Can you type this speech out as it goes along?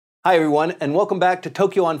Hi everyone, and welcome back to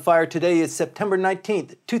Tokyo on Fire. Today is September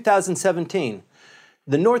 19th, 2017.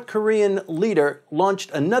 The North Korean leader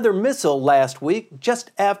launched another missile last week,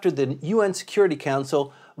 just after the UN Security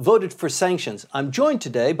Council voted for sanctions. I'm joined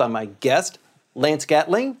today by my guest, Lance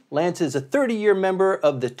Gatling. Lance is a 30-year member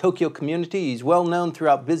of the Tokyo community. He's well known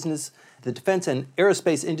throughout business, the defense and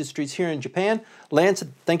aerospace industries here in Japan. Lance,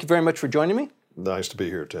 thank you very much for joining me. Nice to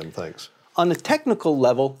be here, Tim. Thanks. On a technical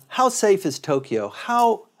level, how safe is Tokyo?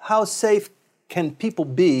 How safe can people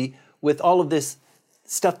be with all of this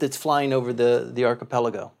stuff that's flying over the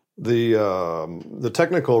archipelago? The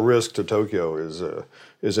technical risk to Tokyo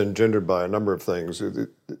is engendered by a number of things.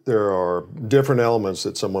 There are different elements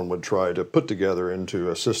that someone would try to put together into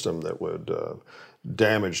a system that would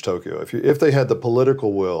damage Tokyo. If they had the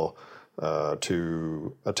political will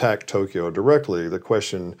to attack Tokyo directly, the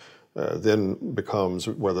question then becomes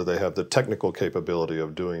whether they have the technical capability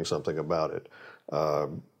of doing something about it.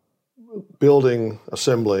 Building,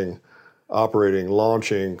 assembling, operating,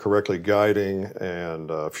 launching, correctly guiding,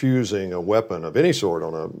 and fusing a weapon of any sort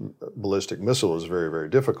on a ballistic missile is very, very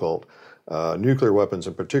difficult. Nuclear weapons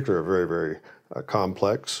in particular are very, very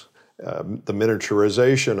complex. The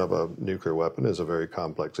miniaturization of a nuclear weapon is a very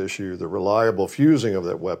complex issue. The reliable fusing of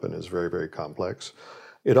that weapon is very, very complex.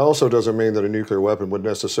 It also doesn't mean that a nuclear weapon would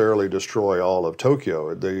necessarily destroy all of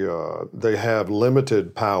Tokyo. They have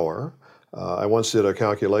limited power. I once did a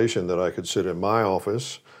calculation that I could sit in my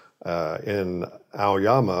office in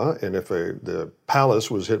Aoyama, and if the palace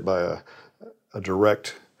was hit by a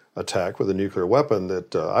direct attack with a nuclear weapon,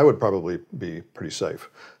 that I would probably be pretty safe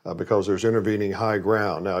because there's intervening high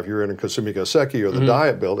ground. Now, if you're in Kasumi Gaseki or the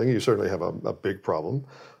Diet Building, you certainly have a big problem.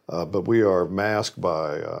 But we are masked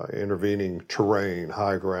by intervening terrain,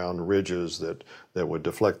 high ground ridges that would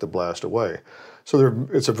deflect the blast away. So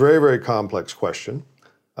it's a very, very complex question.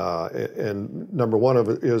 And number one of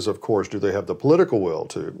it is, of course, do they have the political will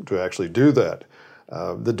to actually do that?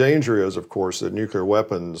 The danger is, of course, that nuclear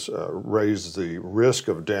weapons raise the risk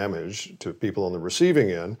of damage to people on the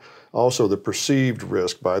receiving end, also the perceived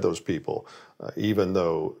risk by those people, even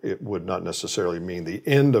though it would not necessarily mean the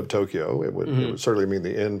end of Tokyo. It would certainly mean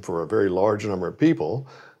the end for a very large number of people.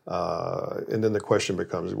 And then the question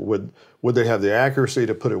becomes, would they have the accuracy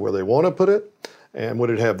to put it where they want to put it? And would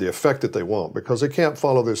it have the effect that they want? Because they can't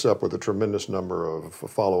follow this up with a tremendous number of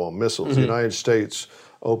follow-on missiles. The United States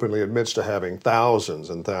openly admits to having thousands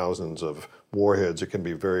and thousands of warheads that can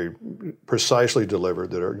be very precisely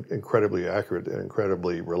delivered, that are incredibly accurate and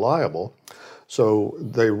incredibly reliable. So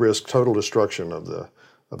they risk total destruction of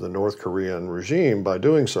the North Korean regime by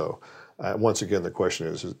doing so. Once again, the question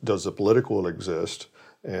is, does the political will exist?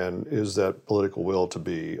 And is that political will to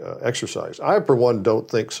be exercised? I, for one, don't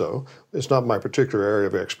think so. It's not my particular area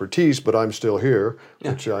of expertise, but I'm still here,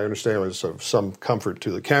 which I understand is of some comfort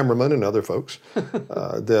to the cameraman and other folks,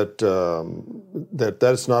 that's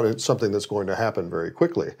not something that's going to happen very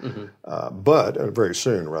quickly, but very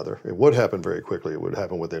soon, rather. It would happen very quickly. It would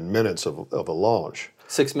happen within minutes of a launch.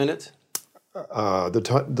 6 minutes?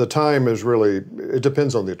 The time is really, it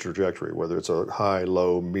depends on the trajectory, whether it's a high,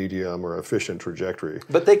 low, medium, or efficient trajectory.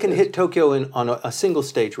 But they can hit Tokyo on a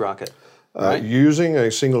single-stage rocket, right? Using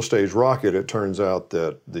a single-stage rocket, it turns out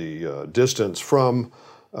that the distance from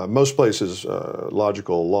most places,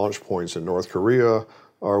 logical launch points in North Korea,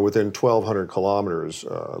 are within 1,200 kilometers,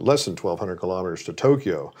 less than 1,200 kilometers to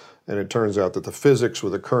Tokyo. And it turns out that the physics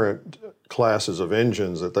with the current classes of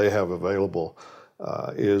engines that they have available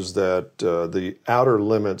is that the outer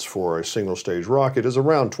limits for a single-stage rocket is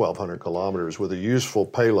around 1,200 kilometers with a useful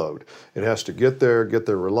payload. It has to get there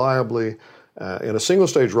reliably. And a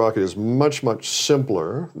single-stage rocket is much, much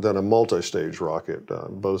simpler than a multi-stage rocket,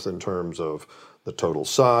 both in terms of the total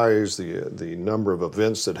size, the number of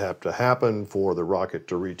events that have to happen for the rocket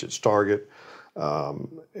to reach its target.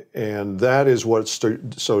 And that is what's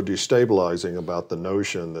so destabilizing about the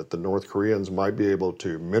notion that the North Koreans might be able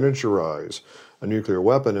to miniaturize a nuclear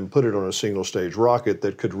weapon and put it on a single-stage rocket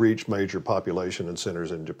that could reach major population and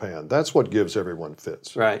centers in Japan. That's what gives everyone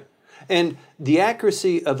fits. Right. And the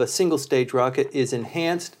accuracy of a single-stage rocket is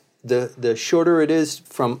enhanced the shorter it is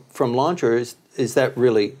from launch, or is that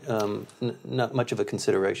really not much of a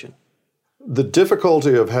consideration? The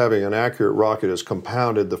difficulty of having an accurate rocket is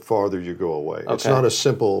compounded the farther you go away. Okay. It's not a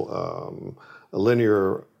simple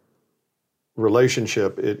linear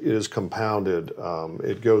relationship. It is compounded.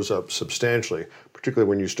 It goes up substantially, particularly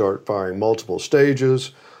when you start firing multiple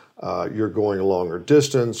stages. You're going a longer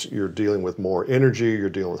distance. You're dealing with more energy. You're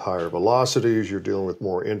dealing with higher velocities. You're dealing with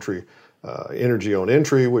more energy on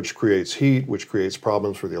entry, which creates heat, which creates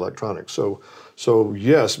problems for the electronics. So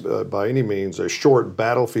yes, by any means, a short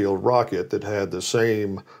battlefield rocket that had the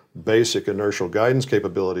same basic inertial guidance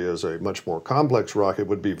capability as a much more complex rocket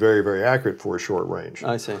would be very, very accurate for a short range.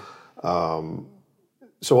 I see.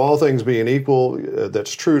 So all things being equal,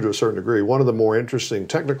 that's true to a certain degree. One of the more interesting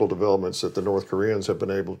technical developments that the North Koreans have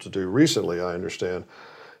been able to do recently, I understand,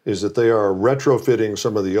 is that they are retrofitting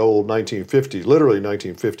some of the old 1950s, literally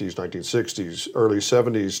 1950s, 1960s, early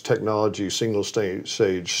 70s technology,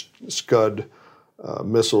 single-stage Scud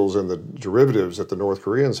missiles and the derivatives that the North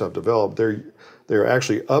Koreans have developed. They're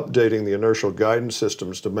actually updating the inertial guidance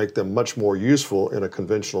systems to make them much more useful in a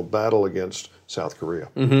conventional battle against South Korea.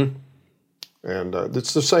 Mm-hmm. And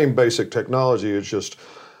it's the same basic technology. It's just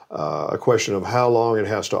a question of how long it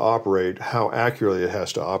has to operate, how accurately it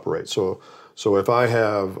has to operate. So if I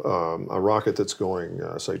have a rocket that's going,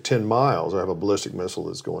 say, 10 miles, I have a ballistic missile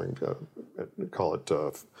that's going, call it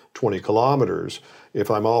 20 kilometers.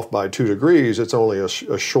 If I'm off by 2 degrees, it's only a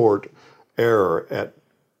short error at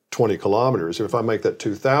 20 kilometers. If I make that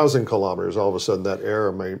 2,000 kilometers, all of a sudden that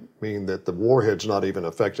error may mean that the warhead's not even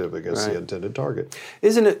effective against the intended target.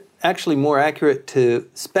 Isn't it actually more accurate to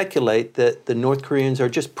speculate that the North Koreans are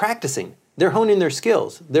just practicing? They're honing their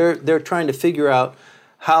skills. They're trying to figure out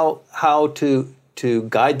how to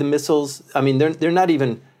guide the missiles. I mean, they're not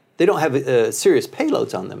even, they don't have serious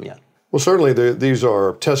payloads on them yet. Well, certainly these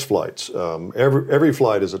are test flights. Every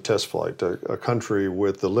flight is a test flight. A country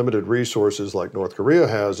with the limited resources like North Korea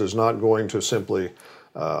has is not going to simply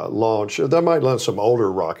launch. They might launch some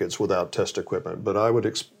older rockets without test equipment, but I would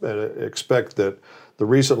expect that the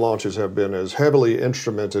recent launches have been as heavily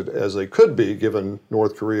instrumented as they could be given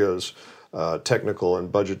North Korea's technical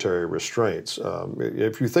and budgetary restraints.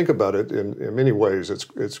 If you think about it, in many ways,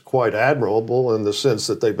 it's quite admirable in the sense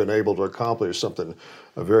that they've been able to accomplish something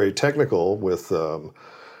very technical with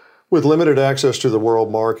limited access to the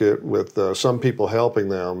world market, with some people helping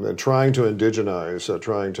them and trying to indigenize,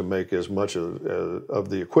 trying to make as much of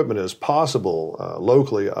the equipment as possible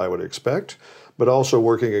locally, I would expect, but also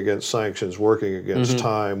working against sanctions, working against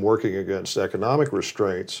time, working against economic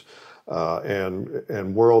restraints.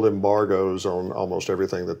 And world embargoes on almost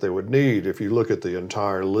everything that they would need. If you look at the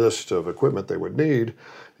entire list of equipment they would need,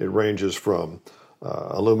 it ranges from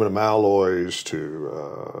aluminum alloys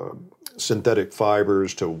to synthetic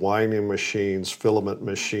fibers to winding machines, filament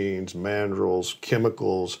machines, mandrels,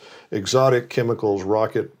 chemicals, exotic chemicals,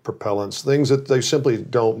 rocket propellants, things that they simply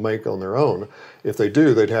don't make on their own. If they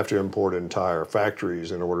do, they'd have to import entire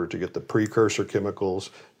factories in order to get the precursor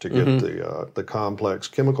chemicals, to get the complex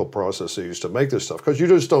chemical processes to make this stuff. Because you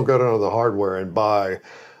just don't go down to the hardware and buy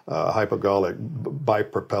hypogolic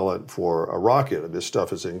bipropellant for a rocket. This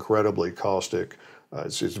stuff is incredibly caustic.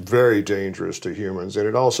 It's very dangerous to humans, and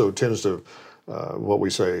it also tends to, what we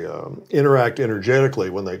say, interact energetically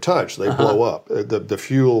when they touch. They blow up. The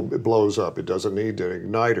fuel blows up. It doesn't need an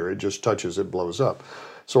igniter. It just touches, it blows up.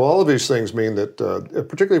 So all of these things mean that,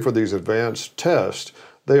 particularly for these advanced tests,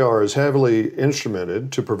 they are as heavily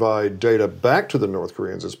instrumented to provide data back to the North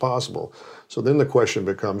Koreans as possible. So then the question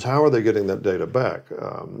becomes, how are they getting that data back?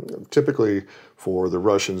 Typically, for the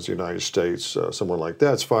Russians, the United States, someone like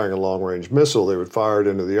that's firing a long-range missile, they would fire it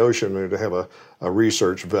into the ocean and to have a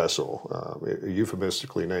research vessel,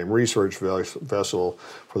 euphemistically named research vessel.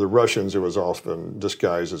 For the Russians, it was often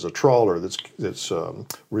disguised as a trawler that's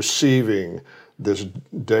receiving this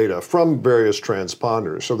data from various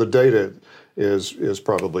transponders. So the data is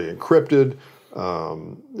probably encrypted.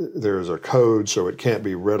 There's a code, so it can't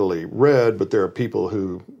be readily read, but there are people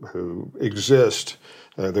who exist,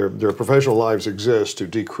 their professional lives exist to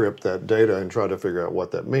decrypt that data and try to figure out what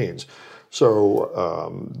that means.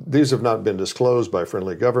 So these have not been disclosed by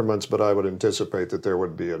friendly governments, but I would anticipate that there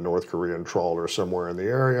would be a North Korean trawler somewhere in the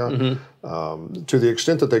area. To the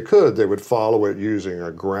extent that they could, they would follow it using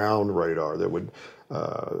a ground radar that would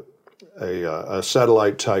a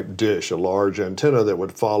satellite-type dish, a large antenna that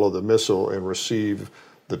would follow the missile and receive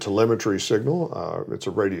the telemetry signal. It's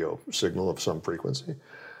a radio signal of some frequency.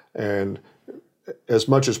 And as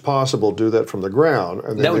much as possible, do that from the ground.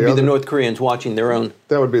 And then that would be the North Koreans watching their own.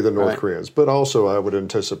 That would be the North Koreans. But also I would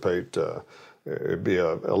anticipate, it'd be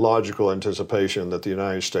a logical anticipation that the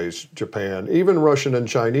United States, Japan, even Russian and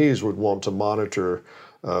Chinese would want to monitor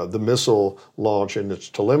the missile launch and its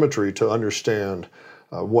telemetry to understand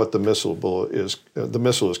what the missile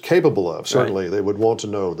is capable of. Certainly, they would want to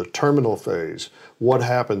know the terminal phase. What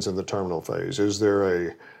happens in the terminal phase? Is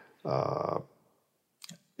there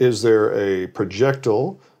a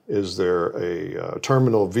projectile? Is there a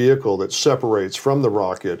terminal vehicle that separates from the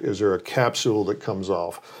rocket? Is there a capsule that comes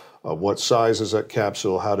off? What size is that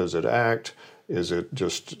capsule? How does it act? Is it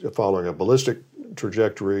just following a ballistic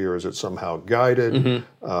trajectory, or is it somehow guided?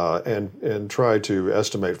 And try to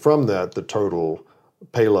estimate from that the total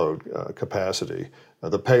payload capacity.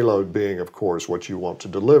 The payload being, of course, what you want to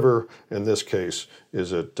deliver. In this case,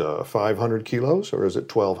 is it 500 kilos or is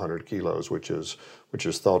it 1,200 kilos, which is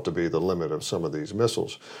thought to be the limit of some of these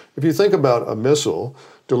missiles. If you think about a missile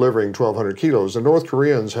delivering 1,200 kilos, the North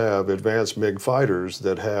Koreans have advanced MiG fighters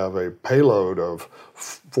that have a payload of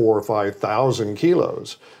 4,000 or 5,000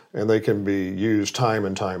 kilos. And they can be used time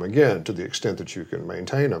and time again to the extent that you can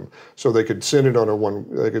maintain them. So they could send it on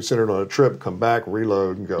a trip, come back,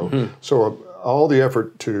 reload, and go. Mm-hmm. So all the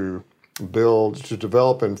effort to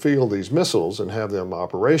develop and field these missiles and have them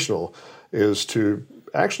operational is to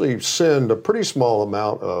actually send a pretty small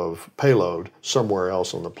amount of payload somewhere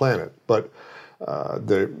else on the planet. But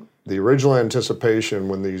the original anticipation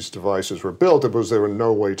when these devices were built, it was there was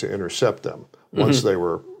no way to intercept them. Mm-hmm.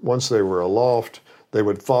 Once they were aloft, they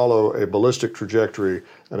would follow a ballistic trajectory,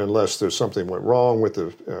 and unless there's something went wrong with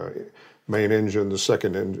the main engine, the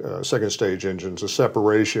second stage engines, the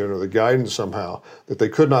separation or the guidance somehow, that they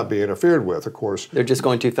could not be interfered with. Of course, they're just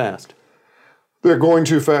going too fast. They're going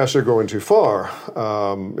too fast. They're going too far,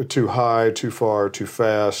 too high, too far, too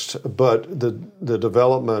fast. But the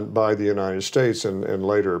development by the United States and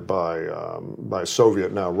later by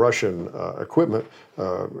Soviet, now Russian equipment,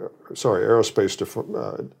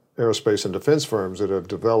 aerospace and defense firms that have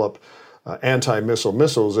developed anti-missile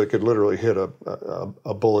missiles that could literally hit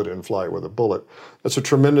a bullet in flight with a bullet. That's a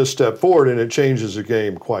tremendous step forward, and it changes the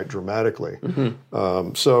game quite dramatically.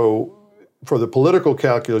 Mm-hmm. So for the political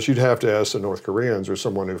calculus, you'd have to ask the North Koreans or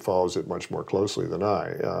someone who follows it much more closely than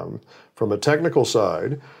I. From a technical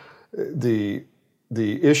side, the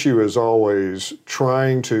issue is always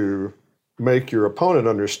trying to make your opponent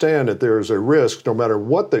understand that there is a risk no matter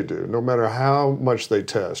what they do, no matter how much they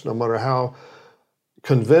test, no matter how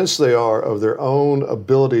convinced they are of their own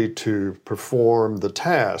ability to perform the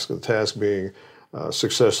task being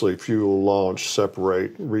successfully fuel, launch,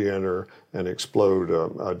 separate, re-enter, and explode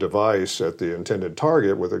a device at the intended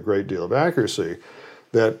target with a great deal of accuracy,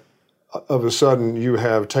 that of a sudden you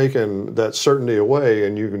have taken that certainty away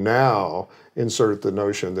and you now insert the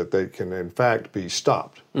notion that they can in fact be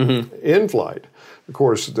stopped in flight. Of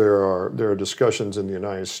course, there are discussions in the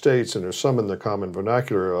United States, and there's some in the common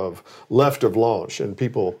vernacular of left of launch, and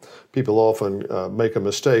people often make a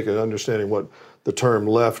mistake in understanding what the term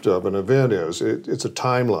left of an event is. It's a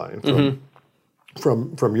timeline.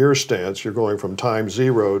 From your stance, you're going from time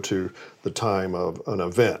zero to the time of an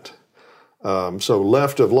event. So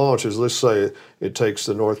left of launch is, let's say it takes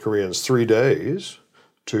the North Koreans 3 days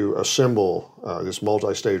to assemble this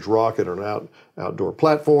multi-stage rocket on an outdoor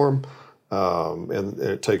platform, and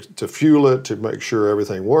it takes to fuel it, to make sure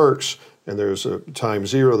everything works, and there's a time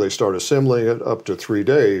zero, they start assembling it up to 3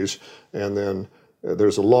 days, and then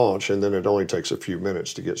there's a launch, and then it only takes a few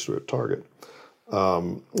minutes to get to a target.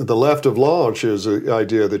 The left of launch is the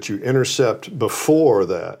idea that you intercept before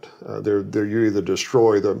that. You either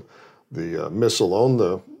destroy the missile on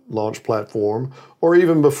the launch platform, or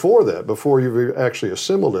even before that, before you've actually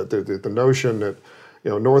assembled it. The notion that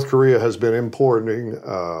North Korea has been importing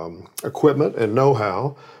equipment and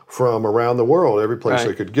know-how from around the world, every place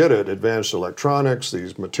they could get it, advanced electronics,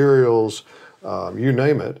 these materials, you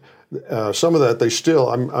name it. Some of that they still,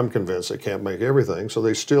 I'm convinced they can't make everything, so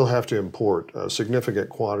they still have to import significant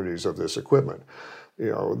quantities of this equipment.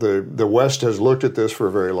 The West has looked at this for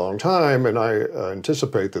a very long time, and I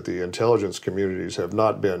anticipate that the intelligence communities have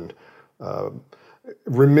not been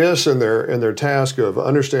remiss in their task of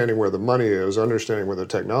understanding where the money is, understanding where the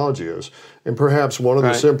technology is, and perhaps one of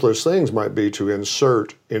the simplest things might be to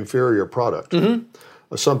insert inferior product.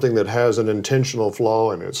 Something that has an intentional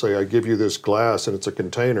flaw in it. Say I give you this glass and it's a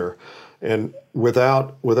container, and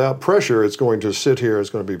without pressure, it's going to sit here. It's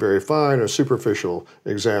going to be very fine. A superficial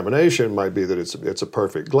examination might be that it's a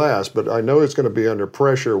perfect glass, but I know it's going to be under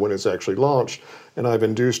pressure when it's actually launched, and I've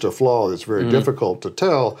induced a flaw that's very difficult to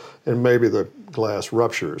tell, and maybe the glass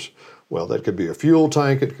ruptures. Well, that could be a fuel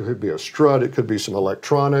tank. It could be a strut. It could be some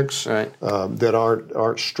electronics that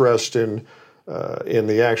aren't stressed in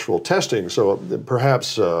the actual testing. So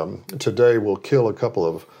perhaps today we'll kill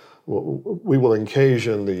we will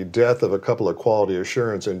occasion the death of a couple of quality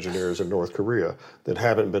assurance engineers in North Korea that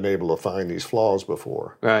haven't been able to find these flaws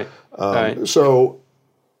before. So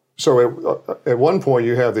at one point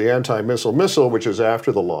you have the anti-missile missile, which is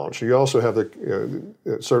after the launch. You also have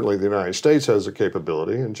certainly the United States has the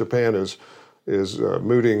capability, and Japan is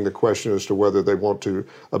mooting the question as to whether they want to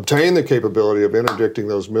obtain the capability of interdicting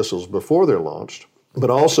those missiles before they're launched.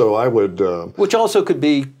 But also, I would... which also could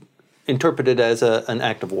be interpreted as an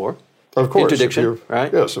act of war. Of course. Interdiction,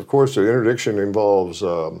 right? Yes, of course. The interdiction involves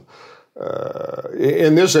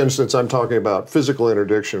in this instance, I'm talking about physical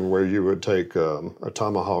interdiction, where you would take a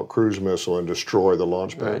Tomahawk cruise missile and destroy the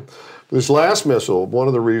launch pad. Right. This last missile, one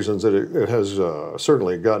of the reasons that it has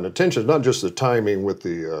certainly gotten attention, not just the timing with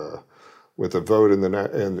the vote in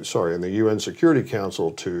the UN Security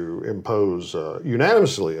Council to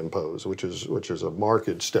unanimously impose, which is a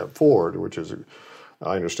marked step forward, which is,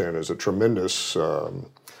 I understand, is a tremendous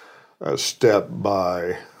step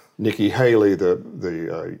by Nikki Haley,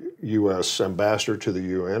 the U.S. ambassador to the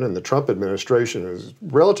UN, and the Trump administration is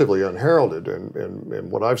relatively unheralded.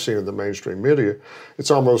 And what I've seen in the mainstream media,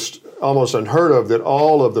 it's almost unheard of that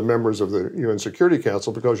all of the members of the UN Security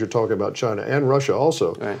Council, because you're talking about China and Russia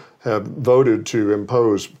also, right, have voted to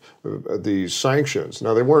impose these sanctions.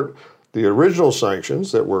 Now, they weren't the original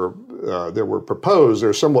sanctions that were proposed.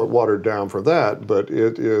 They're somewhat watered down for that, but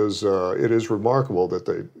it is remarkable that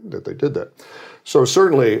they did that. So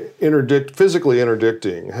certainly, physically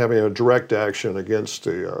interdicting, having a direct action against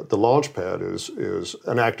the launch pad is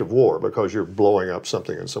an act of war, because you're blowing up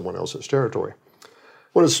something in someone else's territory.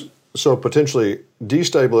 What is so potentially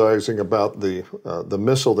destabilizing about the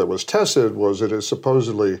missile that was tested was it is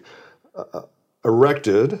supposedly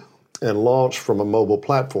erected and launched from a mobile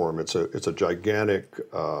platform. It's a gigantic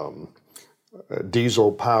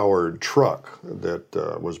diesel-powered truck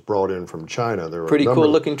that was brought in from China. Pretty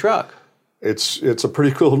cool-looking truck. It's a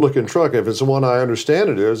pretty cool-looking truck. If it's the one I understand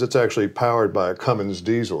it is, it's actually powered by a Cummins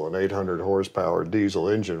diesel, an 800-horsepower diesel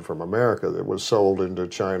engine from America that was sold into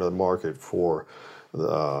China market for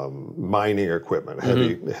mining equipment,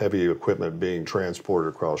 heavy equipment being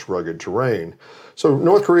transported across rugged terrain. So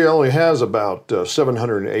North Korea only has about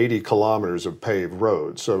 780 kilometers of paved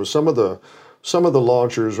roads. So some of the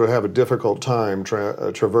launchers would have a difficult time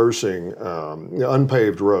traversing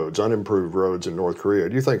unpaved roads, unimproved roads in North Korea.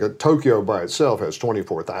 Do you think that Tokyo by itself has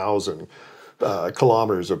 24,000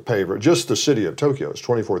 kilometers of paved roads? Just the city of Tokyo is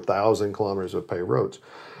 24,000 kilometers of paved roads.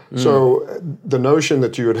 So the notion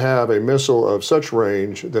that you would have a missile of such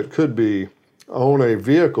range that could own a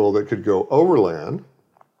vehicle that could go overland,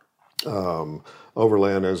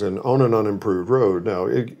 overland as in on an unimproved road. Now,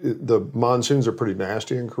 the monsoons are pretty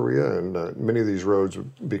nasty in Korea, and many of these roads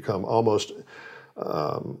become almost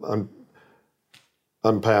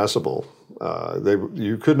unpassable.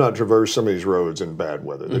 You could not traverse some of these roads in bad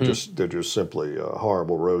weather. They're just simply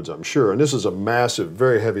horrible roads, I'm sure. And this is a massive,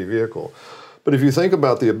 very heavy vehicle. But if you think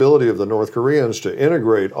about the ability of the North Koreans to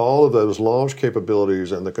integrate all of those launch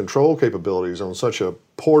capabilities and the control capabilities on such a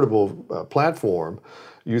portable platform,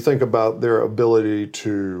 you think about their ability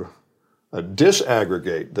to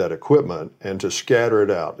disaggregate that equipment and to scatter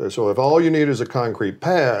it out. So if all you need is a concrete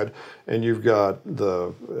pad and you've got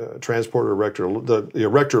the transporter erector, the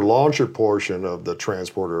erector launcher portion of the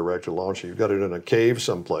transporter erector launcher, you've got it in a cave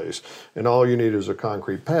someplace, and all you need is a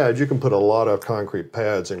concrete pad, you can put a lot of concrete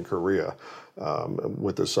pads in Korea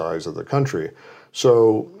with the size of the country.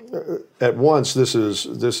 So at once, this is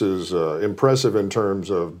impressive in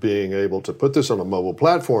terms of being able to put this on a mobile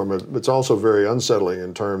platform. It's also very unsettling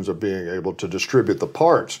in terms of being able to distribute the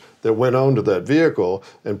parts that went onto that vehicle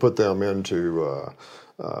and put them into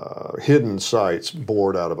hidden sites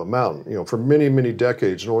bored out of a mountain. You know, for many, many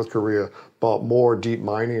decades, North Korea bought more deep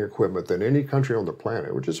mining equipment than any country on the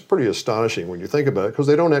planet, which is pretty astonishing when you think about it, because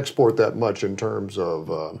they don't export that much in terms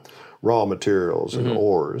of raw materials and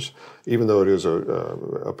ores, even though it is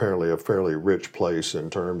apparently a fairly rich place in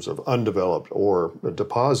terms of undeveloped ore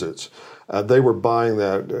deposits. They were buying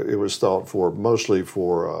that, it was thought mostly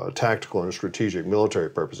for tactical and strategic military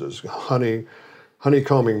purposes.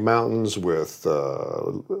 Honeycombing mountains with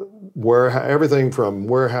everything from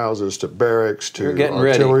warehouses to barracks to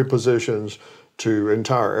artillery positions to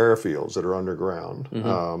entire airfields that are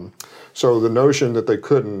underground. So the notion that they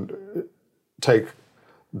couldn't take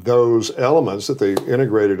those elements that they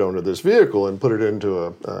integrated onto this vehicle and put it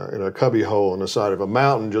into in a cubby hole in the side of a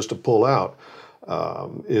mountain just to pull out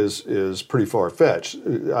is pretty far-fetched.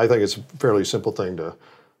 I think it's a fairly simple thing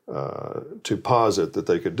to posit that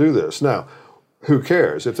they could do this. Now, who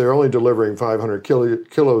cares? If they're only delivering 500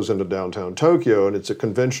 kilos into downtown Tokyo and it's a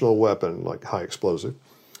conventional weapon, like high explosive,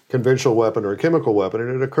 conventional weapon or a chemical weapon,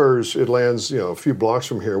 and it lands, a few blocks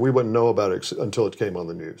from here, we wouldn't know about it until it came on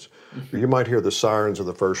the news. You might hear the sirens of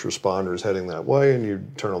the first responders heading that way, and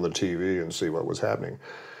you'd turn on the TV and see what was happening.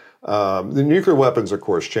 The nuclear weapons, of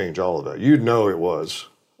course, change all of that. You'd know it was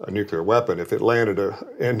a nuclear weapon if it landed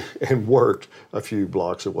and worked a few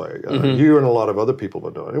blocks away. You and a lot of other people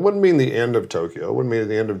would know it. It wouldn't mean the end of Tokyo. It wouldn't mean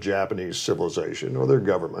the end of Japanese civilization or their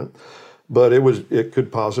government. But it could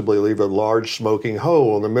possibly leave a large smoking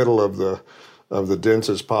hole in the middle of the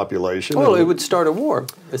densest population. Well, it would start a war,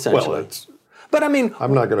 essentially. Well, But I mean,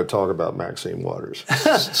 I'm not going to talk about Maxine Waters.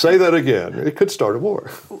 Say that again. It could start a war.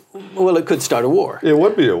 well, it could start a war. It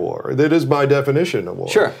would be a war. It is by definition a war.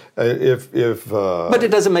 Sure. But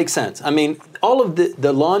it doesn't make sense. I mean, all of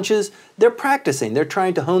the launches, they're practicing. They're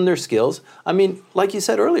trying to hone their skills. I mean, like you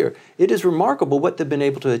said earlier, it is remarkable what they've been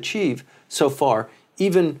able to achieve so far.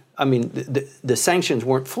 Even, I mean, the sanctions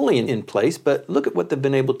weren't fully in place, but look at what they've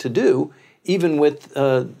been able to do, even with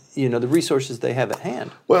the resources they have at hand.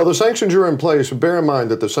 Well, the sanctions are in place. Bear in mind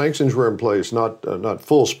that the sanctions were in place, not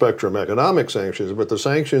full spectrum economic sanctions, but the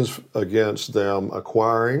sanctions against them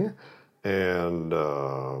acquiring and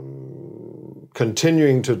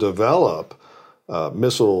continuing to develop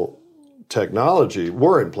missile technology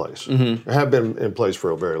were in place. Mm-hmm. Have been in place for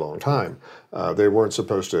a very long time. They weren't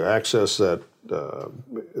supposed to access that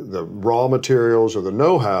the raw materials or the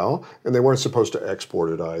know-how, and they weren't supposed to export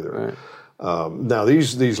it either. Right. Now,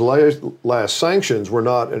 these last sanctions were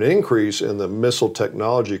not an increase in the missile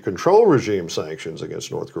technology control regime sanctions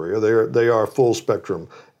against North Korea. They are full spectrum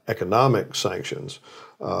economic sanctions.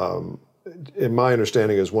 In my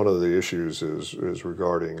understanding, is one of the issues is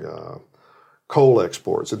regarding coal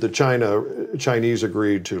exports. That the Chinese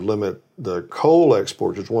agreed to limit the coal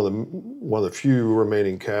exports, which is one of the few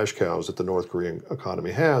remaining cash cows that the North Korean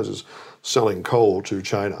economy has, is selling coal to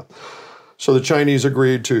China. So the Chinese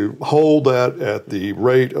agreed to hold that at the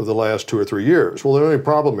rate of the last 2 or 3 years. Well, the only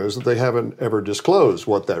problem is that they haven't ever disclosed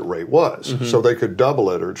what that rate was. Mm-hmm. So they could double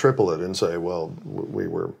it or triple it and say, well, we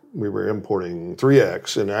were importing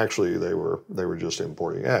 3x, and actually they were just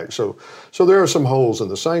importing X. So there are some holes in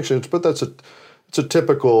the sanctions, but it's a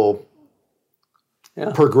typical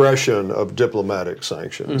progression of diplomatic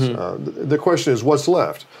sanctions. Mm-hmm. The question is, what's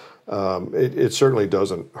left? It certainly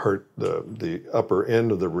doesn't hurt the upper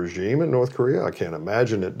end of the regime in North Korea. I can't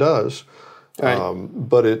imagine it does. Right.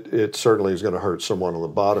 But it certainly is going to hurt someone on the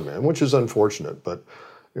bottom end, which is unfortunate. But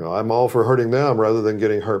I'm all for hurting them rather than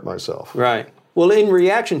getting hurt myself. Right. Well, in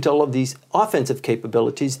reaction to all of these offensive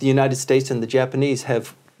capabilities, the United States and the Japanese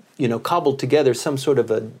have cobbled together some sort of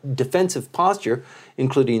a defensive posture,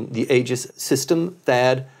 including the Aegis system,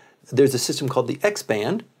 THAAD. There's a system called the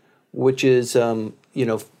X-band, which is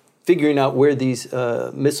figuring out where these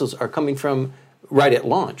missiles are coming from right at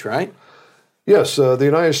launch, right? Yes, the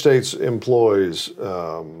United States employs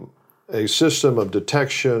a system of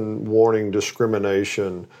detection, warning,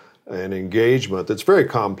 discrimination, and engagement that's very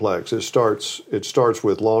complex. It starts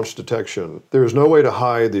with launch detection. There is no way to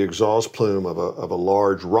hide the exhaust plume of a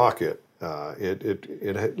large rocket.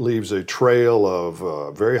 It leaves a trail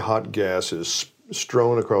of very hot gases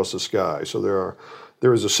strewn across the sky. So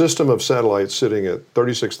there is a system of satellites sitting at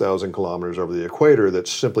 36,000 kilometers over the equator that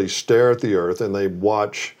simply stare at the Earth, and they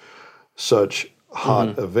watch such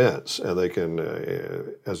hot events. And they can,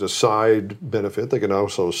 as a side benefit, they can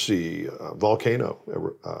also see volcano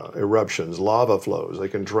eruptions, lava flows. They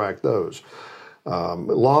can track those.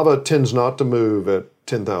 Lava tends not to move at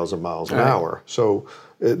 10,000 miles an hour. So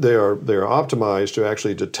they are optimized to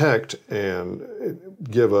actually detect and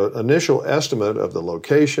give an initial estimate of the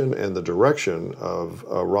location and the direction of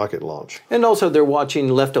a rocket launch. And also they're watching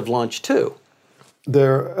left of launch too.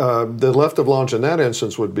 The left of launch in that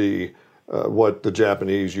instance would be what the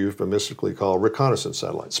Japanese euphemistically call reconnaissance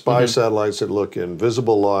satellites, spy satellites that look in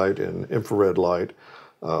visible light and infrared light,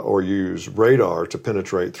 or use radar to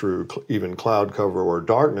penetrate through even cloud cover or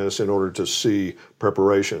darkness in order to see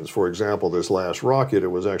preparations. For example, this last rocket, it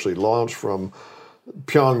was actually launched from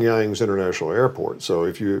Pyongyang's international airport. So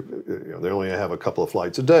if they only have a couple of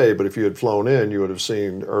flights a day, but if you had flown in, you would have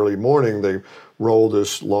seen early morning they rolled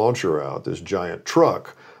this launcher out, this giant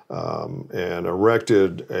truck, and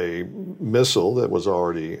erected a missile that was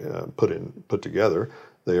already put together.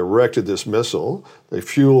 They erected this missile, they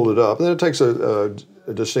fueled it up, and then it takes a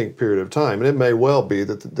distinct period of time. And it may well be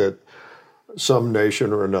that some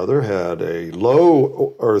nation or another had a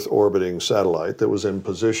low Earth orbiting satellite that was in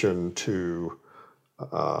position to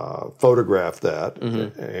photograph that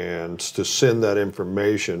and to send that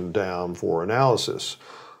information down for analysis.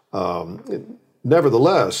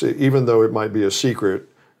 Nevertheless, even though it might be a secret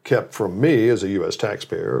kept from me as a U.S.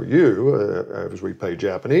 taxpayer, or you, as we pay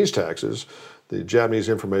Japanese taxes, the Japanese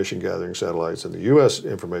information gathering satellites and the U.S.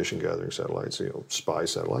 information gathering satellites, spy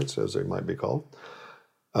satellites as they might be called,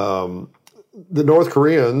 the North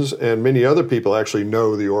Koreans and many other people actually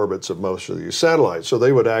know the orbits of most of these satellites. So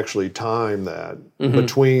they would actually time that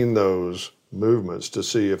between those movements to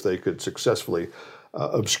see if they could successfully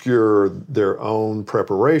obscure their own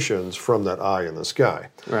preparations from that eye in the sky.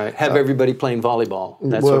 Right. Have everybody playing volleyball.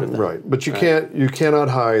 That sort of thing. Right. But you cannot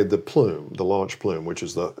hide the plume, the launch plume, which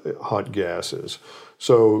is the hot gases.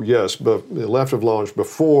 So yes, but left of launch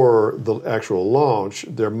before the actual launch,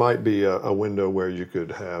 there might be a window where you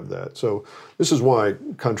could have that. So this is why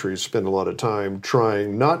countries spend a lot of time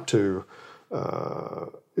trying not to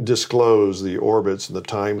disclose the orbits and the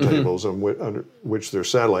timetables on under which their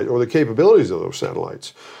satellite or the capabilities of those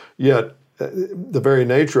satellites. Yet the very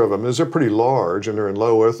nature of them is they're pretty large and they're in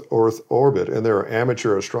low Earth orbit, and there are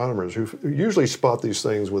amateur astronomers who usually spot these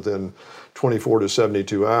things within 24 to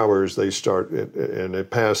 72 hours. They start and they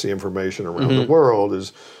pass the information around the world,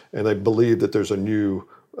 and they believe that there's a new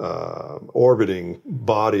orbiting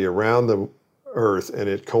body around the Earth, and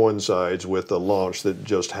it coincides with the launch that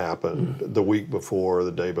just happened the week before, or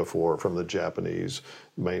the day before, from the Japanese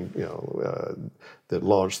that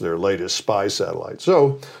launched their latest spy satellite.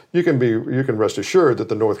 So you can rest assured that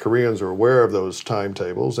the North Koreans are aware of those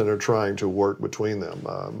timetables and are trying to work between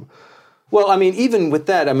them. Well, I mean, even with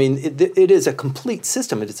that, I mean, it is a complete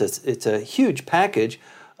system. It's a huge package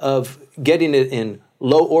of getting it in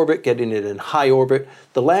low orbit, getting it in high orbit.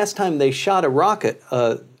 The last time they shot a rocket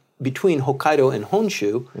between Hokkaido and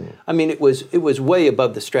Honshu, I mean, it was way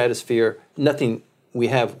above the stratosphere. Nothing we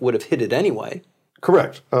have would have hit it anyway.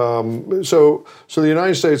 Correct. So the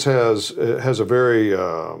United States has a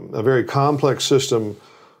very complex system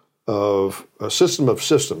of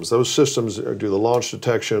systems. Those systems do the launch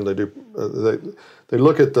detection. They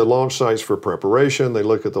look at the launch sites for preparation. They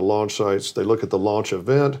look at the launch sites. They look at the launch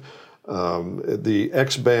event. The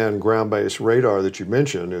X-band ground-based radar that you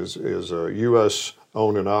mentioned is a U.S.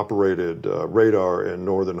 owned and operated radar in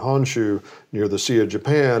northern Honshu near the Sea of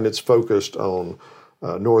Japan. It's focused on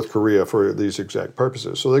North Korea for these exact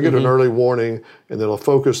purposes. So they get an early warning, and then they'll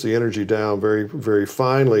focus the energy down very, very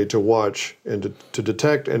finely to watch and to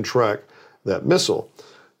detect and track that missile.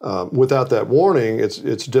 Without that warning, it's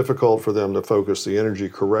difficult for them to focus the energy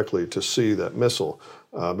correctly to see that missile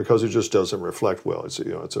because it just doesn't reflect well. It's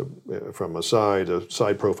from a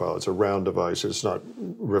side profile. It's a round device. It's not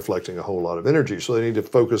reflecting a whole lot of energy. So they need to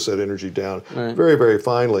focus that energy down very, very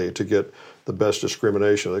finely to get the best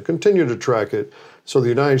discrimination. They continue to track it. So the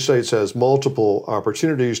United States has multiple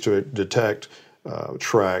opportunities to detect,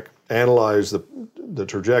 track, analyze the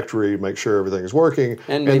trajectory, make sure everything is working,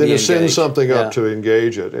 and then to send something up to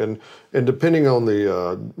engage it. And depending on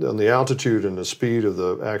the altitude and the speed of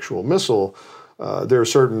the actual missile, there are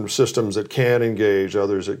certain systems that can engage,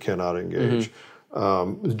 others that cannot engage.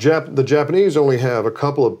 The Japanese only have a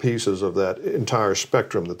couple of pieces of that entire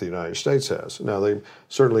spectrum that the United States has. Now, they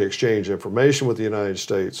certainly exchange information with the United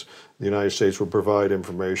States. The United States will provide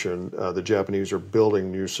information. The Japanese are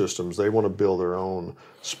building new systems. They want to build their own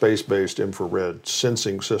space-based infrared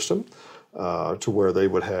sensing system to where they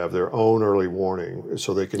would have their own early warning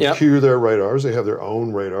so they can cue their radars. They have their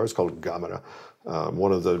own radar. It's called Gamera.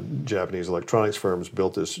 One of the Japanese electronics firms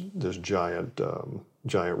built this giant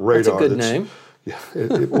radar. That's a good name. Yeah,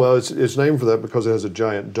 well, it's named for that because it has a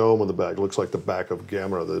giant dome on the back. It looks like the back of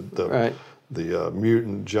Gamera, the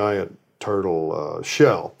mutant giant turtle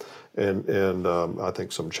shell, and I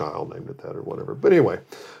think some child named it that or whatever. But anyway,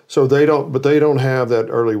 so they don't have that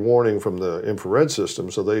early warning from the infrared system,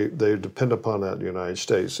 so they depend upon that in the United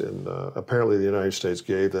States, and apparently the United States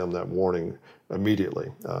gave them that warning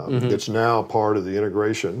immediately. It's now part of the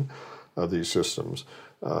integration of these systems.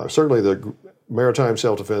 Certainly the Maritime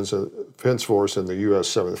Self-Defense Force and the U.S.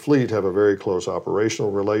 7th Fleet have a very close operational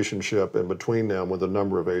relationship, and between them, with a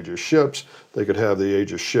number of Aegis ships, they could have the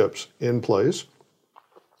Aegis ships in place,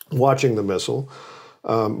 watching the missile.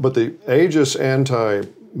 But the Aegis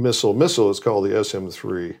anti-missile is called the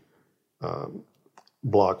SM-3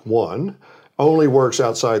 Block 1, only works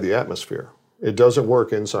outside the atmosphere. It doesn't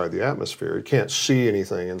work inside the atmosphere. It can't see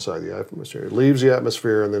anything inside the atmosphere. It leaves the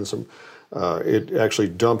atmosphere, and then it actually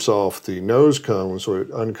dumps off the nose cone, so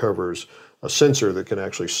it uncovers a sensor that can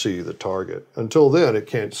actually see the target. Until then, it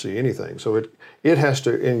can't see anything. So it has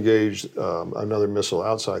to engage another missile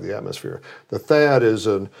outside the atmosphere. The THAAD is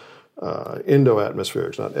an endo-atmospheric,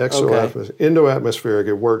 it's not exo-atmospheric. Endo-atmospheric,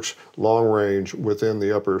 it works long range within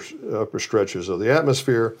the upper stretches of the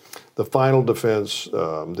atmosphere. The final defense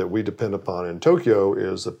that we depend upon in Tokyo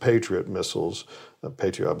is the Patriot missiles. I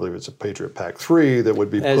believe it's a Patriot PAC-3 that would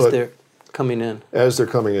be as they're coming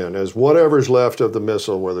in, as whatever's left of the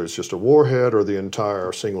missile, whether it's just a warhead or the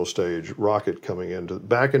entire single-stage rocket coming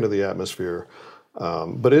back into the atmosphere.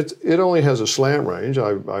 But it only has a slant range.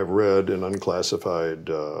 I've read in unclassified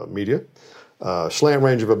media, slant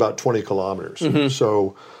range of about 20 kilometers.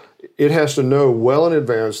 So it has to know well in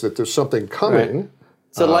advance that there's something coming. Right.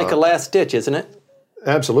 So like a last ditch, isn't it?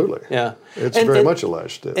 Absolutely. Yeah. It's very much a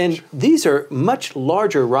last ditch. And these are much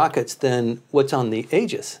larger rockets than what's on the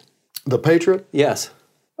Aegis. The Patriot? Yes.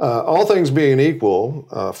 All things being equal,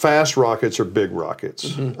 fast rockets are big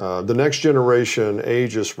rockets. The next generation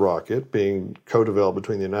Aegis rocket, being co-developed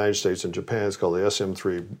between the United States and Japan, is called the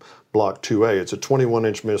SM-3 Block 2A. It's a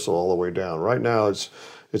 21-inch missile all the way down. Right now,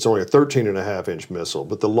 it's only a 13.5-inch missile,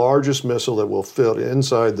 but the largest missile that will fit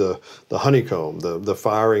inside the honeycomb, the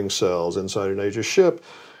firing cells inside an Aegis ship,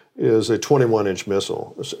 is a 21-inch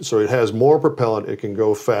missile. So it has more propellant, it can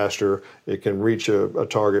go faster, it can reach a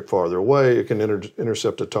target farther away, it can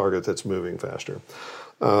intercept a target that's moving faster.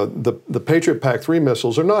 The Patriot PAC-3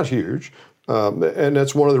 missiles are not huge, and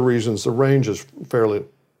that's one of the reasons the range is fairly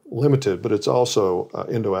limited, but it's also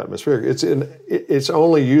endo-atmospheric. It's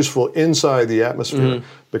only useful inside the atmosphere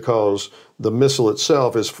because the missile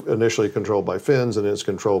itself is initially controlled by fins, and it's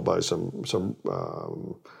controlled by some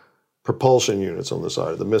propulsion units on the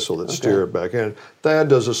side of the missile that steer it back in. THAAD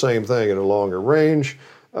does the same thing at a longer range.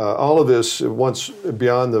 All of this, once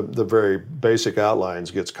beyond the very basic outlines,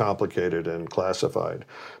 gets complicated and classified.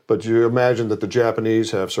 But you imagine that the Japanese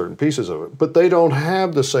have certain pieces of it, but they don't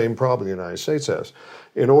have the same problem the United States has.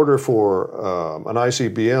 In order for an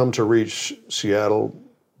ICBM to reach Seattle,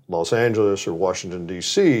 Los Angeles, or Washington,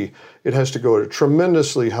 D.C., it has to go at a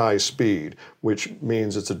tremendously high speed, which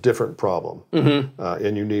means it's a different problem,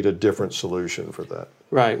 and you need a different solution for that.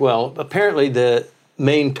 Right. Well, apparently the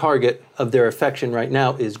main target of their affection right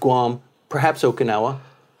now is Guam, perhaps Okinawa.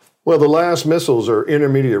 Well, the last missiles are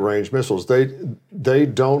intermediate range missiles. They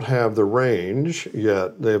don't have the range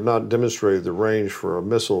yet. They have not demonstrated the range for a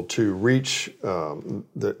missile to reach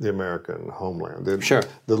the American homeland,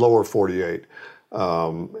 the lower 48.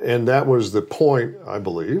 And that was the point, I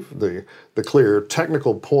believe, the clear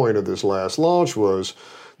technical point of this last launch was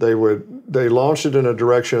they launched it in a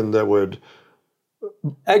direction that would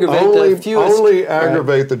only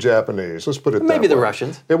aggravate the Japanese. Let's put it that way. Maybe the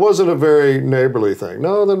Russians. It wasn't a very neighborly thing.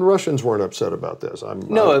 No, the Russians weren't upset about this.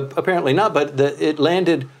 Apparently not, but it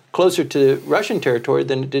landed closer to Russian territory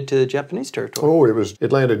than it did to the Japanese territory. Oh,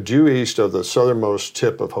 it landed due east of the southernmost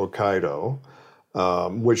tip of Hokkaido,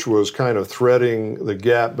 which was kind of threading the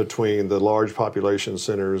gap between the large population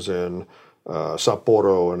centers in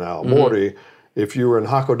Sapporo and Aomori. If you were in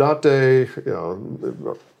Hakodate,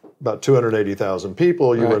 about 280,000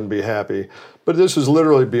 people, you wouldn't be happy. But this is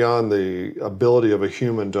literally beyond the ability of a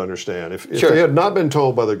human to understand. If they had not been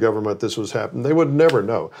told by the government this was happening, they would never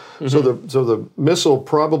know. So the missile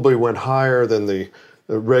probably went higher than the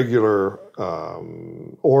regular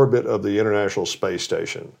orbit of the International Space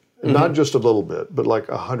Station. Not just a little bit, but like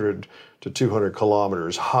 100 to 200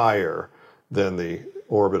 kilometers higher than the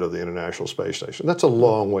orbit of the International Space Station. That's a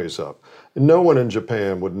long ways up. And no one in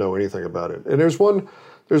Japan would know anything about it. And there's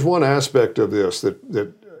one aspect of this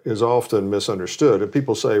that is often misunderstood. And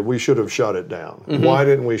people say, we should have shot it down. Why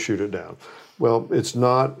didn't we shoot it down? Well, it's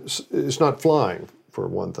not flying, for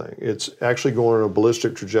one thing. It's actually going on a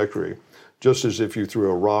ballistic trajectory, just as if you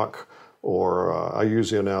threw a rock or I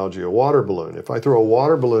use the analogy, a water balloon. If I throw a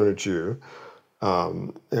water balloon at you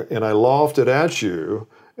and I loft it at you,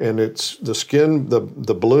 and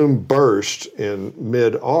the balloon burst in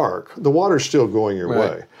mid-arc, the water's still going your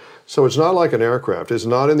way. So it's not like an aircraft. It's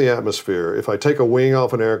not in the atmosphere. If I take a wing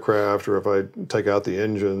off an aircraft, or if I take out the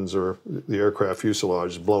engines, or the aircraft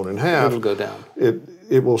fuselage is blown in half, it'll go down.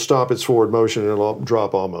 It will stop its forward motion and it'll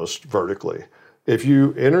drop almost vertically. If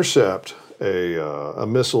you intercept a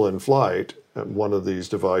missile in flight, one of these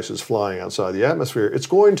devices flying outside the atmosphere, it's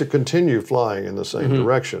going to continue flying in the same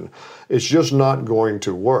direction. It's just not going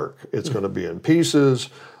to work. It's going to be in pieces,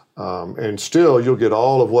 and still you'll get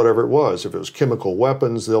all of whatever it was. If it was chemical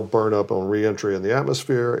weapons, they'll burn up on re-entry in the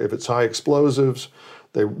atmosphere. If it's high explosives,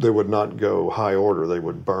 they would not go high order. They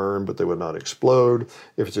would burn, but they would not explode.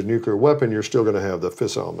 If it's a nuclear weapon, you're still going to have the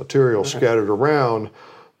fissile material scattered around,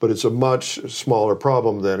 but it's a much smaller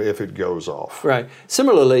problem than if it goes off. Right.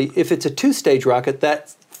 Similarly, if it's a two-stage rocket,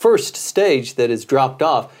 that first stage that is dropped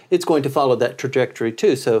off, it's going to follow that trajectory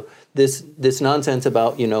too. So this nonsense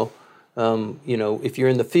about, if you're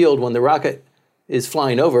in the field when the rocket is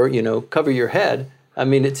flying over, cover your head. I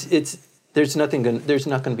mean, there's not going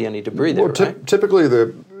to be any debris there, right? Typically,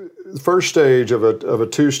 the first stage of a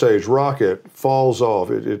two-stage rocket falls off.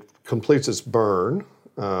 It completes its burn.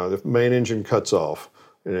 The main engine cuts off,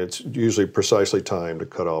 and it's usually precisely timed to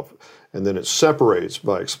cut off. And then it separates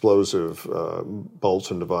by explosive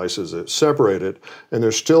bolts and devices that separate it. And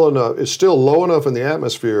there's still enough. It's still low enough in the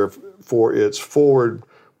atmosphere for its forward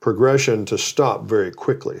progression to stop very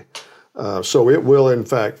quickly. So it will, in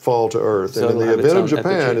fact, fall to Earth. So and in the event of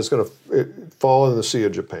Japan, it's going to fall in the Sea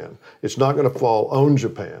of Japan. It's not going to fall on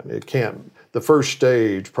Japan. It can't. the first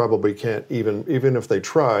stage probably can't even if they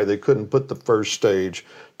try, they couldn't put the first stage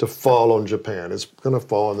to fall on Japan. It's going to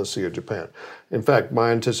fall in the Sea of Japan. In fact,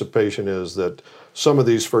 my anticipation is that some of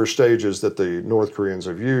these first stages that the North Koreans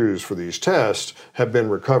have used for these tests have been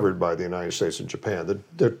recovered by the United States and Japan.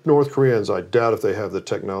 The North Koreans, I doubt if they have the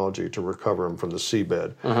technology to recover them from the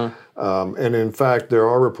seabed. And in fact, there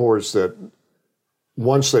are reports that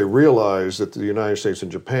once they realized that the United States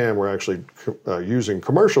and Japan were actually using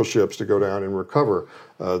commercial ships to go down and recover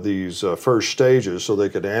these first stages so they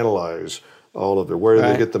could analyze all of it. Where do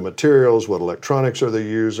they get the materials? What electronics are they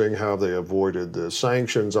using? How have they avoided the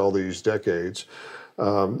sanctions all these decades?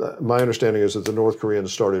 My understanding is that the North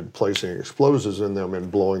Koreans started placing explosives in them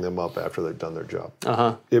and blowing them up after they'd done their job.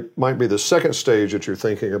 It might be the second stage that you're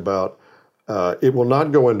thinking about. It will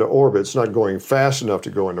not go into orbit. It's not going fast enough to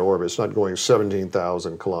go into orbit. It's not going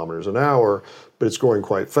 17,000 kilometers an hour, but it's going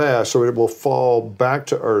quite fast. So it will fall back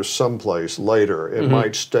to Earth someplace later. It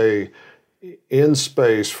might stay in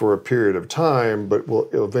space for a period of time, but will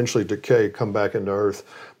eventually decay, come back into Earth.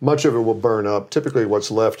 Much of it will burn up. Typically what's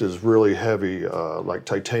left is really heavy, like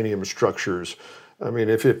titanium structures. I mean,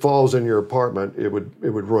 if it falls in your apartment, it would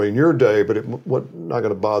ruin your day, but not going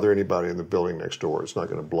to bother anybody in the building next door. It's not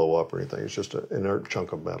going to blow up or anything. It's just an inert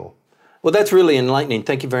chunk of metal. Well, that's really enlightening.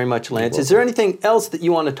 Thank you very much, Lance. Is there anything else that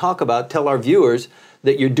you want to talk about, tell our viewers,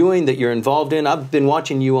 that you're doing, that you're involved in? I've been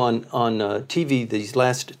watching you on TV these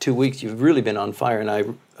last 2 weeks. You've really been on fire, and I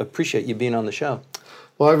appreciate you being on the show.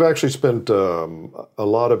 Well, I've actually spent a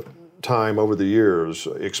lot of time over the years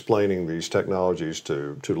explaining these technologies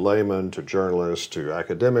to laymen, to journalists, to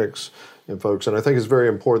academics and folks, and I think it's very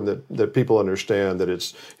important that people understand that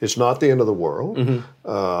it's not the end of the world,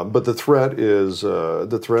 but the threat is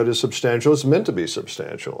substantial. It's meant to be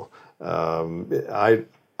substantial.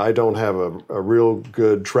 I don't have a real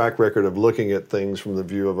good track record of looking at things from the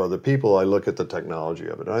view of other people. I look at the technology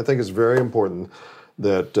of it, and I think it's very important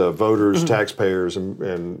that voters, taxpayers,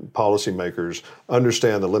 and policymakers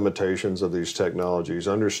understand the limitations of these technologies,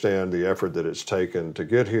 understand the effort that it's taken to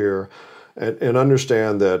get here, and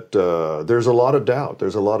understand that there's a lot of doubt.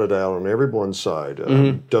 There's a lot of doubt on everyone's side.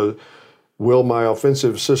 Will my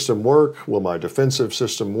offensive system work? Will my defensive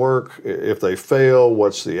system work? If they fail,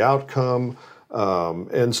 what's the outcome?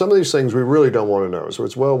 And some of these things we really don't want to know. So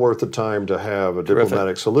it's well worth the time to have a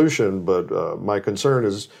diplomatic solution, but my concern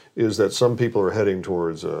is that some people are heading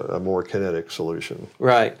towards a more kinetic solution.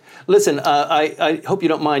 Right. Listen, I hope you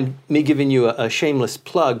don't mind me giving you a shameless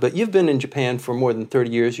plug, but you've been in Japan for more than 30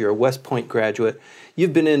 years. You're a West Point graduate.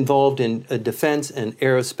 You've been involved in defense and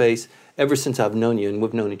aerospace ever since I've known you, and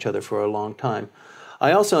we've known each other for a long time.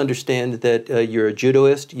 I also understand that you're a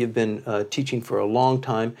judoist. You've been teaching for a long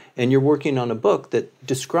time, and you're working on a book that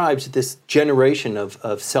describes this generation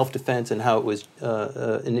of self-defense and how it was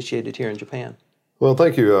initiated here in Japan. Well,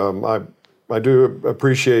 thank you. I do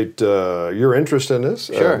appreciate your interest in this.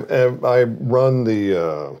 Sure. I run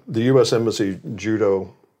the U.S. Embassy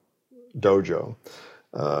Judo Dojo.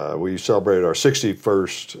 We celebrated our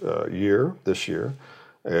 61st year this year.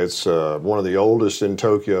 It's one of the oldest in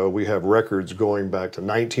Tokyo. We have records going back to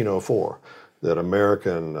 1904 that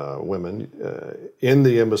American women in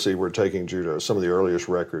the embassy were taking judo. Some of the earliest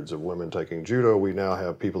records of women taking judo. We now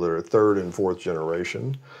have people that are third and fourth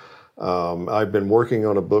generation. I've been working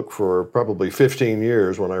on a book for probably 15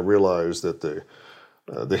 years when I realized that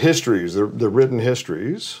the histories, the written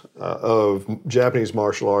histories of Japanese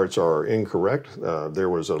martial arts are incorrect.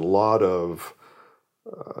 There was a lot of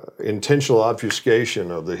intentional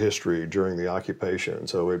obfuscation of the history during the occupation.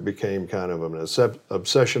 So it became kind of an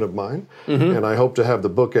obsession of mine. And I hope to have the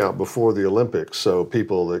book out before the Olympics so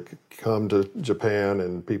people that come to Japan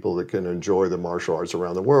and people that can enjoy the martial arts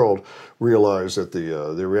around the world realize that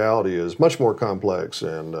the reality is much more complex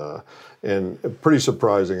and pretty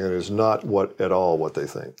surprising, and is not at all what they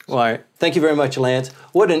think. All right. Thank you very much, Lance.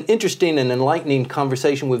 What an interesting and enlightening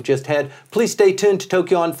conversation we've just had. Please stay tuned to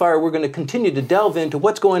Tokyo on Fire. We're going to continue to delve into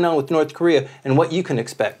what's going on with North Korea and what you can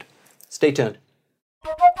expect. Stay tuned.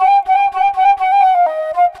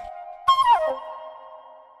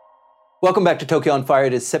 Welcome back to Tokyo on Fire.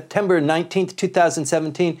 It is September 19th,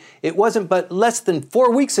 2017. It wasn't but less than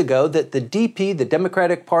 4 weeks ago that the DP, the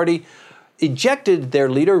Democratic Party, ejected their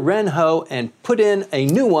leader, Ren Ho, and put in a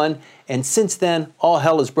new one. And since then, all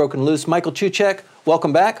hell has broken loose. Michael Chuchek,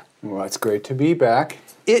 welcome back. Well, it's great to be back.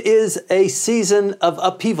 It is a season of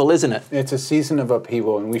upheaval, isn't it? It's a season of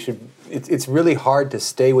upheaval, and it's really hard to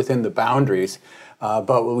stay within the boundaries,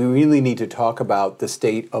 but we really need to talk about the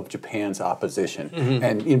state of Japan's opposition,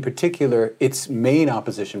 and in particular, its main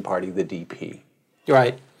opposition party, the DP.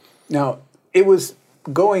 Right. Now, it was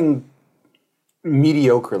going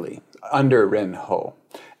mediocrely under Ren Ho.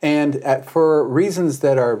 And for reasons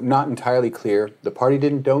that are not entirely clear, the party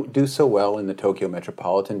don't do so well in the Tokyo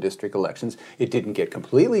Metropolitan District elections. It didn't get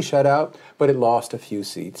completely shut out, but it lost a few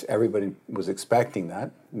seats. Everybody was expecting that.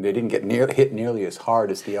 They didn't get hit nearly as hard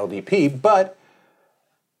as the LDP, but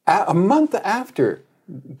a month after,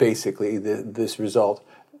 basically, this result,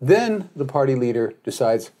 then the party leader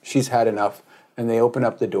decides she's had enough, and they open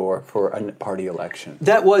up the door for a party election.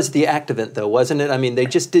 That was the activant, though, wasn't it? I mean, they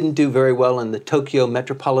just didn't do very well in the Tokyo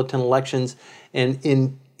metropolitan elections, and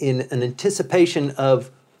in an anticipation of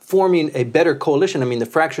forming a better coalition, I mean, the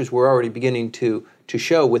fractures were already beginning to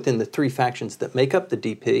show within the three factions that make up the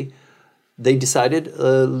DP. They decided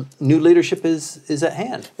new leadership is at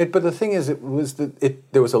hand. But the thing is,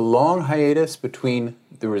 there was a long hiatus between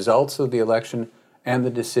the results of the election and the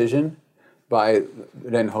decision by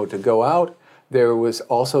Ren Ho to go out. There was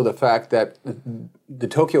also the fact that the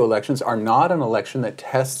Tokyo elections are not an election that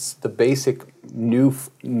tests the basic new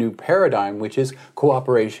paradigm, which is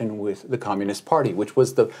cooperation with the Communist Party, which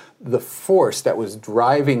was the force that was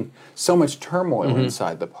driving so much turmoil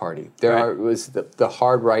inside the party. There was the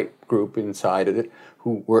hard right group inside of it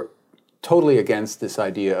who were totally against this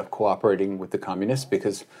idea of cooperating with the communists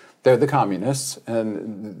because they're the communists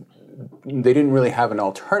and they didn't really have an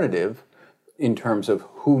alternative in terms of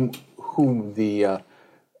whom the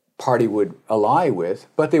party would ally with,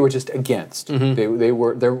 but they were just against. They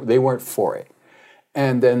weren't for it.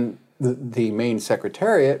 And then the main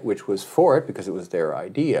secretariat, which was for it because it was their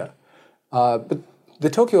idea, but the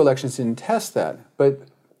Tokyo elections didn't test that. But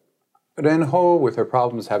Ren Ho, with her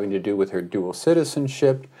problems having to do with her dual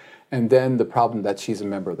citizenship, and then the problem that she's a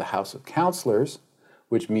member of the House of Councilors,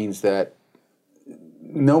 which means that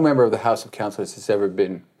no member of the House of Councilors has ever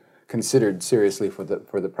been considered seriously for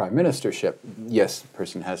the prime ministership. Yes, the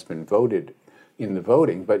person has been voted in the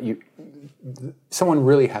voting, but someone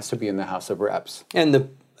really has to be in the House of Reps. And the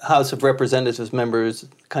House of Representatives members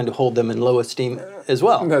kind of hold them in low esteem as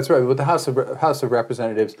well. That's right. But the House of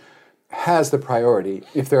Representatives has the priority.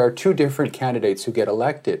 If there are two different candidates who get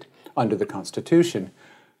elected under the Constitution,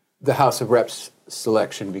 the House of Reps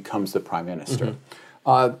selection becomes the prime minister.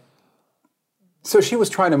 So she was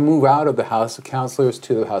trying to move out of the House of Councilors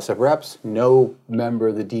to the House of Reps. No member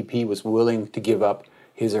of the DP was willing to give up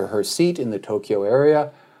his or her seat in the Tokyo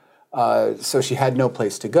area. So she had no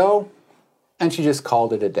place to go, and she just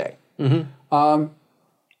called it a day. And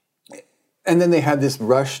then they had this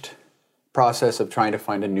rushed process of trying to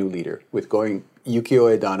find a new leader with going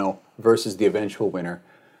Yukio Edano versus the eventual winner,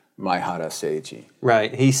 Maehara Seiji.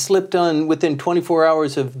 Right. He slipped on within 24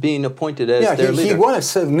 hours of being appointed as their leader. He won a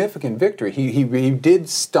significant victory. He did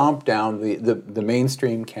stomp down the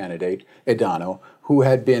mainstream candidate, Edano, who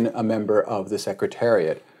had been a member of the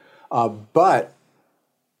Secretariat. But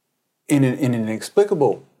in an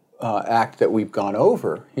inexplicable act that we've gone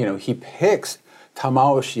over, he picks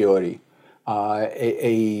Tamao Shiori,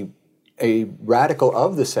 a radical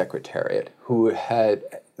of the Secretariat who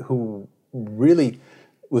really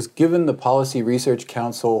was given the Policy Research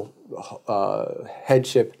Council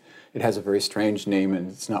headship. It has a very strange name and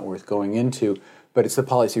it's not worth going into, but it's the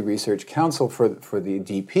Policy Research Council for the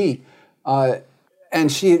DP. And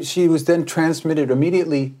she was then transmitted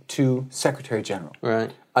immediately to Secretary General.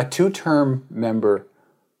 Right. A two-term member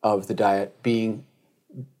of the Diet being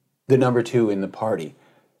the number two in the party.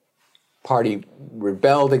 Party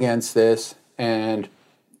rebelled against this, and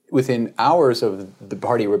within hours of the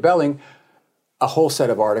party rebelling, a whole set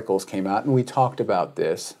of articles came out, and we talked about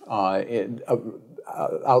this, outlining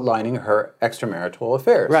her extramarital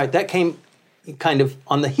affairs. Right, that came kind of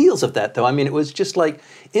on the heels of that, though. I mean, it was just like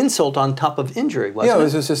insult on top of injury, wasn't it? Yeah,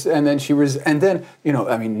 it was just, and then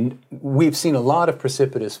we've seen a lot of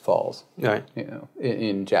precipitous falls, right?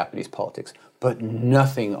 In Japanese politics, but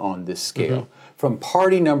nothing on this scale. From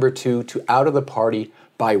party number two to out of the party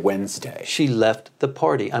by Wednesday. She left the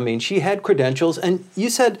party. I mean, she had credentials, and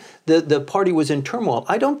you said the party was in turmoil.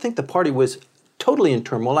 I don't think the party was totally in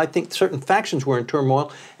turmoil. I think certain factions were in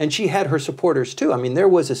turmoil, and she had her supporters too. I mean, there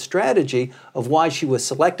was a strategy of why she was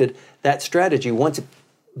selected. That strategy, once it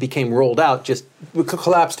became rolled out, just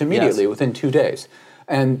collapsed immediately within 2 days.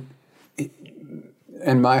 And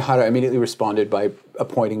Maehara immediately responded by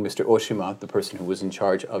appointing Mr. Oshima, the person who was in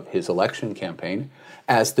charge of his election campaign,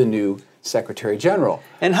 as the new Secretary General.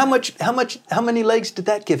 And how many legs did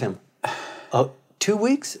that give him? 2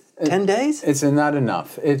 weeks? 10 days? It's not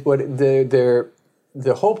enough. The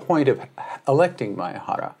whole point of electing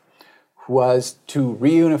Maehara was to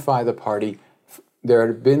reunify the party. There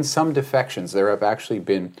have been some defections. There have actually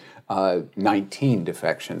been 19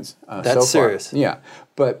 defections. That's so far. serious. Yeah,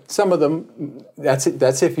 but some of them, that's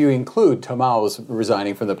if you include Tamau's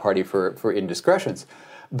resigning from the party for indiscretions.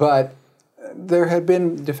 But there had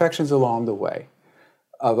been defections along the way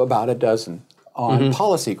of about a dozen on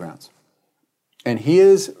policy grounds. And he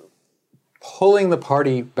is pulling the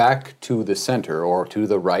party back to the center or to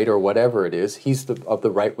the right or whatever it is. He's of the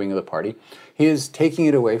right wing of the party. He is taking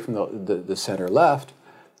it away from the center left.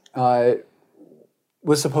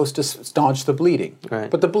 Was supposed to staunch the bleeding, right.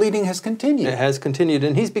 But the bleeding has continued. It has continued,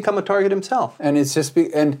 and he's become a target himself. And it's just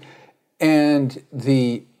and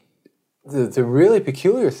the really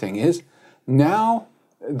peculiar thing is now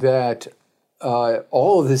that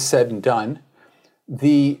all of this said and done,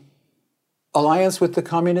 the alliance with the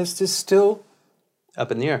communists is still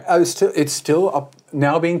up in the air. It's still up,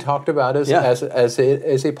 now being talked about as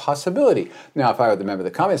a possibility. Now, if I were the member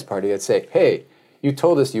of the Communist Party, I'd say, hey, you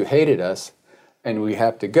told us you hated us, and we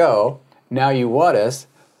have to go. Now you want us.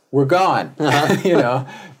 We're gone. You know,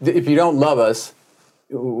 if you don't love us,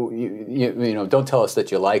 you know, don't tell us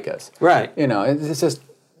that you like us. Right. You know, it's just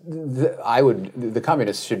the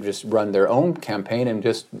communists should just run their own campaign and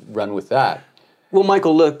just run with that. Well,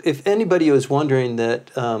 Michael, look, if anybody was wondering that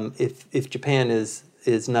if Japan is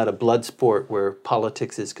not a blood sport where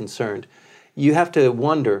politics is concerned, you have to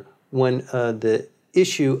wonder when the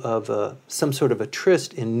issue of some sort of a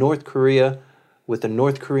tryst in North Korea with a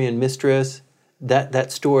North Korean mistress,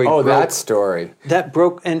 that story broke. That story. That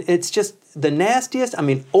broke, and it's just the nastiest. I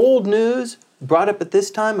mean, old news brought up at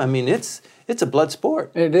this time. I mean, it's a blood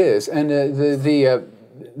sport. It is, and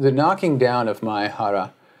the knocking down of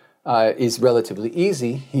Maehara is relatively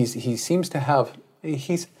easy. He seems to have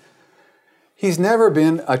he's never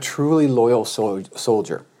been a truly loyal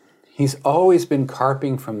soldier. He's always been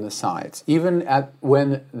carping from the sides, even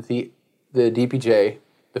when the DPJ,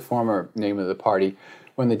 the former name of the party,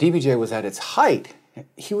 when the DPJ was at its height,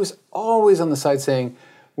 he was always on the side saying,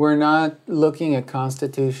 we're not looking at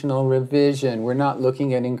constitutional revision, we're not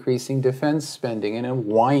looking at increasing defense spending, and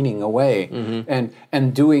whining away,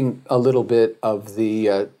 and doing a little bit of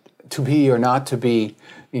the to be or not to be,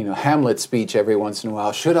 you know, Hamlet speech every once in a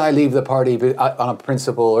while. Should I leave the party on a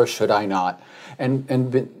principle or should I not? And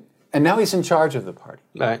now he's in charge of the party.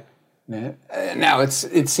 Right. Now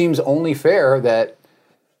it seems only fair that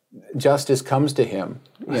justice comes to him,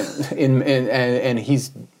 you know, and he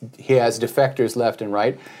has defectors left and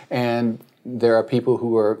right, and there are people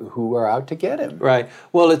who are out to get him. Right.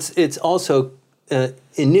 Well, it's also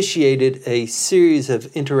initiated a series of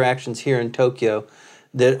interactions here in Tokyo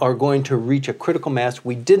that are going to reach a critical mass.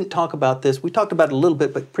 We didn't talk about this. We talked about it a little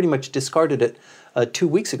bit, but pretty much discarded it 2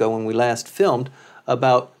 weeks ago when we last filmed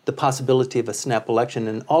about the possibility of a snap election.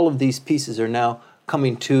 And all of these pieces are now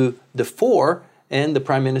coming to the fore, and the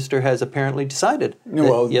Prime Minister has apparently decided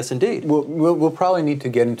that, yes, indeed. We'll probably need to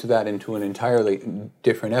get into that into an entirely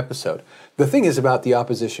different episode. The thing is about the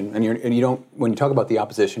opposition, and you don't, when you talk about the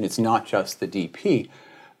opposition, it's not just the DP.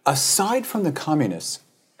 Aside from the communists,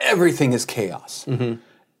 everything is chaos.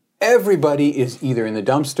 Everybody is either in the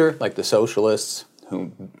dumpster, like the socialists,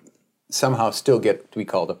 who somehow still get to be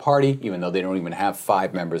called a party, even though they don't even have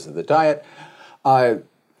 5 members of the Diet.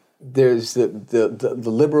 There's the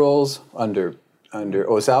liberals under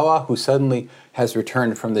Ozawa, who suddenly has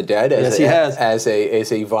returned from the dead as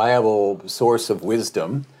a viable source of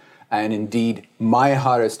wisdom. And indeed,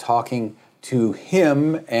 Maehara is talking to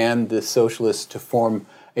him and the socialists to form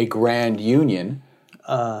a grand union,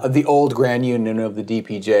 the old grand union of the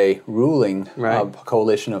DPJ ruling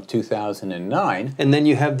coalition of 2009. And then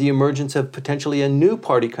you have the emergence of potentially a new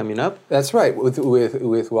party coming up. That's right, with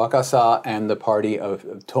Wakasa and the party of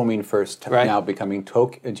Tomin First, now becoming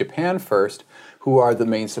Japan First, who are the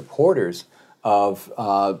main supporters of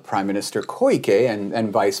Prime Minister Koike,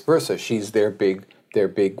 and vice versa. She's their big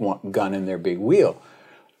gun and their big wheel.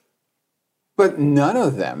 But none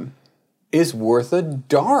of them is worth a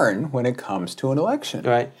darn when it comes to an election.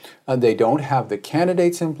 Right. They don't have the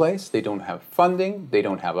candidates in place. They don't have funding. They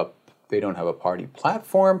don't have a party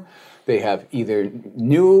platform. They have either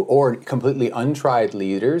new or completely untried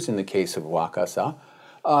leaders. In the case of Wakasa,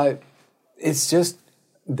 it's just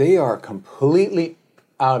they are completely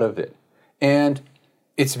out of it, and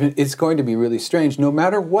it's going to be really strange. No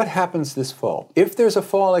matter what happens this fall, if there's a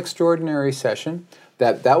fall extraordinary session,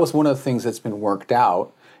 that was one of the things that's been worked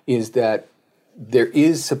out. Is that there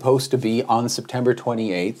is supposed to be on September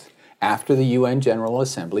 28th, after the UN General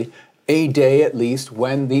Assembly, a day at least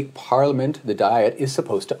when the Parliament, the Diet, is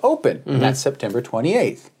supposed to open. And that's September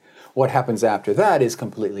 28th. What happens after that is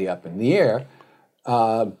completely up in the air.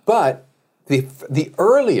 But the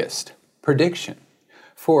earliest prediction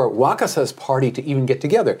for Wakasa's party to even get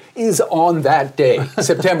together is on that day,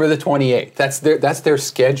 September the 28th. That's their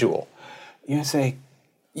schedule. You say,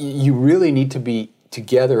 you really need to be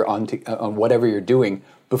together on whatever you're doing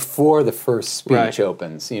before the first speech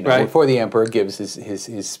opens, before the emperor gives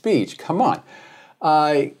his speech. Come on.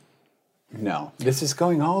 No, this is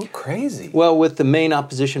going all crazy. Well, with the main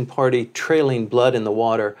opposition party trailing blood in the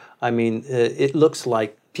water, I mean, it looks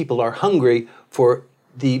like people are hungry for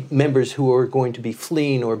the members who are going to be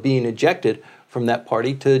fleeing or being ejected from that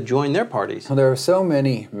party to join their parties. Well, there are so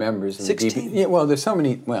many members of 16. the DP. Yeah, well, there's so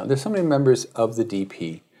many members of the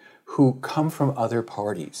DP who come from other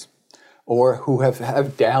parties, or who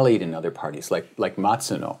have dallied in other parties, like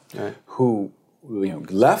Matsuno, who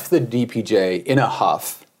left the DPJ in a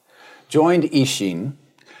huff, joined Ishin,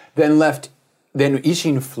 then left. Then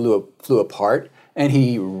Ishin flew apart, and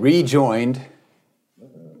he rejoined.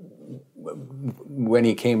 When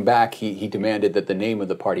he came back, he demanded that the name of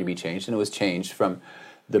the party be changed, and it was changed from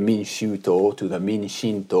the Minshuto to the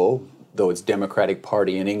Minshinto, though it's Democratic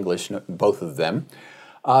Party in English, both of them.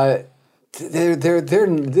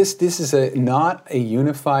 This is not a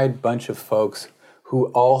unified bunch of folks who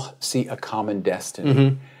all see a common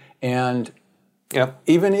destiny. And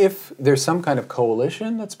even if there's some kind of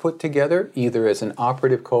coalition that's put together, either as an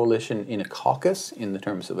operative coalition in a caucus in the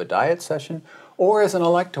terms of a diet session, or as an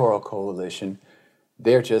electoral coalition,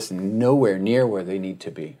 they're just nowhere near where they need to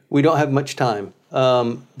be. We don't have much time.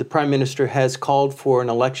 The Prime Minister has called for an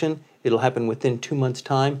election. It'll happen within 2 months'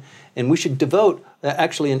 time, and we should devote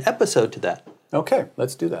actually an episode to that. Okay,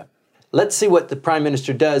 let's do that. Let's see what the Prime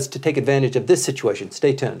Minister does to take advantage of this situation.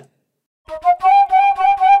 Stay tuned.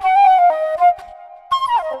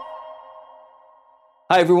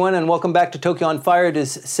 Hi, everyone, and welcome back to Tokyo on Fire. It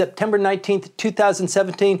is September 19th,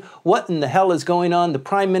 2017. What in the hell is going on? The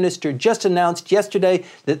Prime Minister just announced yesterday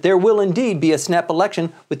that there will indeed be a snap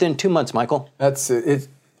election within 2 months, Michael. That's it.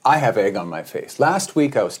 I have egg on my face. Last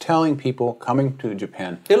week, I was telling people coming to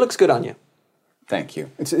Japan. It looks good on you. Thank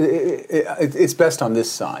you. It's best on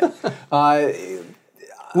this side.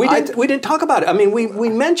 We didn't talk about it. I mean, we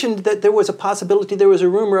mentioned that there was a possibility, there was a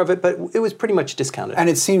rumor of it, but it was pretty much discounted. And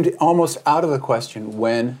it seemed almost out of the question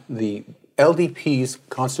when the LDP's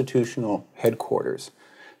constitutional headquarters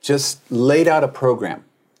just laid out a program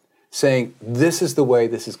saying, this is the way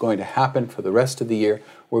this is going to happen for the rest of the year.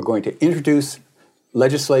 We're going to introduce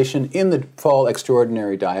legislation in the fall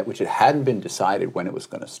extraordinary diet, which it hadn't been decided when it was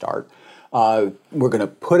going to start. We're going to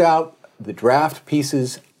put out the draft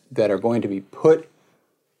pieces that are going to be put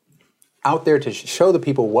out there to show the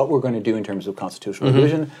people what we're going to do in terms of constitutional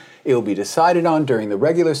revision. It will be decided on during the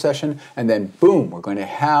regular session, and then boom, we're going to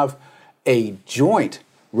have a joint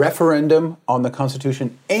referendum on the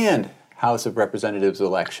Constitution and House of Representatives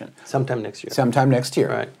election. Sometime next year. Sometime next year.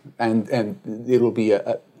 Right. And it'll be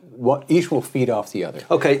each will feed off the other.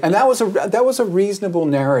 Okay. And that was a reasonable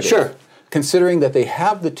narrative. Sure. Considering that they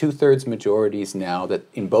have the 2/3 majorities now that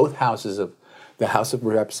in both houses of the House of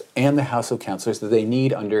Reps and the House of Councilors that they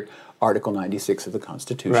need under Article 96 of the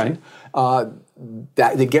Constitution. Right.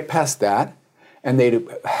 That they get past that, and they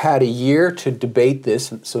had a year to debate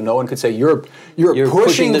this, so no one could say you're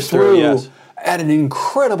pushing this through yes. at an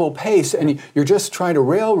incredible pace, and you're just trying to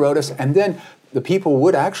railroad us, and then the people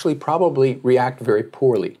would actually probably react very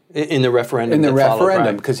poorly in the referendum. In the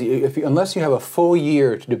referendum, right. because unless you have a full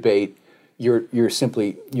year to debate, you're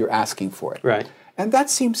asking for it. Right. And that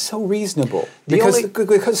seems so reasonable because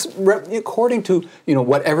according to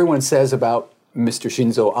what everyone says about Mr.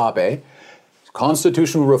 Shinzo Abe,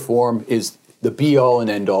 constitutional reform is the be-all and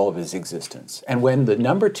end-all of his existence. And when the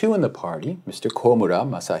number 2 in the party, Mr. Komura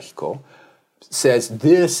Masahiko, says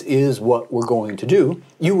this is what we're going to do,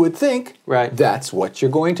 you would think that's what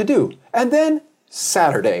you're going to do. And then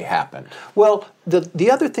Saturday happened. Well,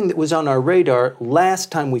 the other thing that was on our radar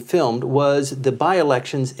last time we filmed was the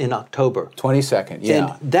by-elections in October. 22nd,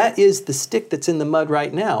 yeah. And that is the stick that's in the mud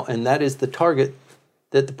right now, and that is the target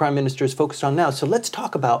that the Prime Minister is focused on now. So let's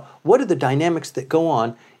talk about what are the dynamics that go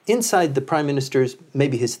on inside the Prime Minister's,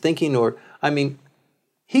 maybe his thinking,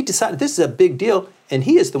 he decided this is a big deal, and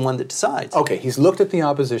he is the one that decides. Okay, he's looked at the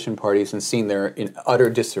opposition parties and seen they're in utter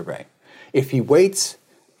disarray. If he waits,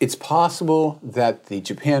 it's possible that the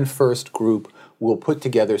Japan First group will put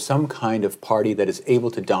together some kind of party that is able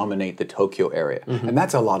to dominate the Tokyo area. And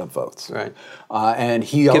that's a lot of votes. Right. And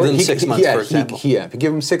give them 6 months, for example. If you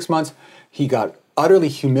give him 6 months, he got utterly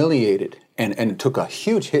humiliated and took a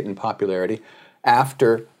huge hit in popularity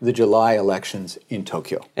after the July elections in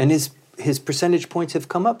Tokyo. And his percentage points have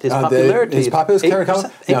come up. His popularity. His popularity has come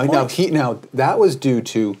up. Now Now, that was due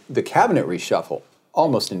to the cabinet reshuffle,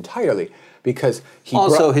 almost entirely. because he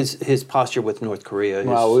also his posture with North Korea,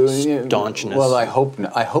 his staunchness. Well, I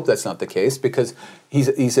hope that's not the case, because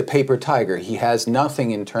he's a paper tiger. He has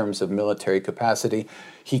nothing in terms of military capacity.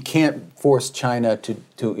 He can't force China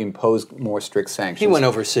to impose more strict sanctions. He went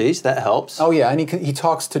overseas. That helps. Oh yeah, and he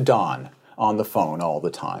talks to Don on the phone all the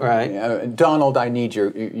time. Right. Donald, I need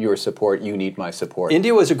your support. You need my support.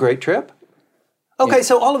 India was a great trip. Okay,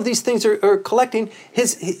 so all of these things are collecting.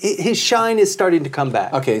 His shine is starting to come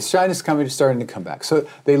back. Okay, his shine is starting to come back. So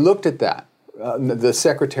they looked at that, the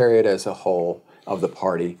Secretariat as a whole of the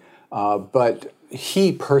party, but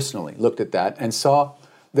he personally looked at that and saw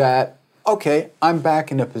that, okay, I'm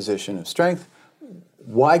back in a position of strength.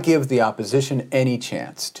 Why give the opposition any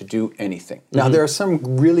chance to do anything? Now, there are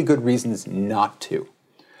some really good reasons not to.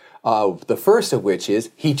 The first of which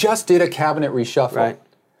is he just did a cabinet reshuffle. Right.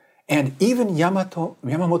 And even Yamamoto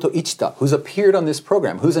Ichita, who's appeared on this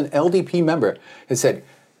program, who's an LDP member, has said,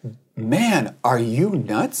 man, are you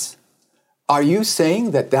nuts? Are you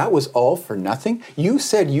saying that was all for nothing? You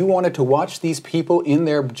said you wanted to watch these people in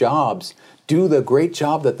their jobs do the great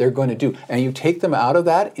job that they're going to do, and you take them out of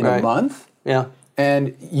that in a month? Yeah.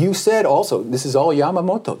 And you said also, this is all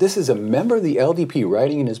Yamamoto, this is a member of the LDP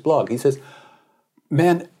writing in his blog. He says,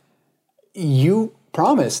 man, you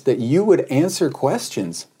promised that you would answer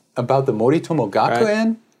questions about the Moritomo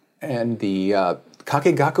Gakuen and the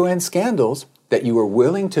Kake Gakuen scandals, that you were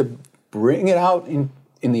willing to bring it out in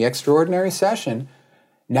the extraordinary session.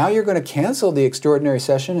 Now you're going to cancel the extraordinary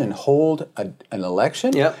session and hold an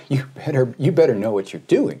election? Yep. You better know what you're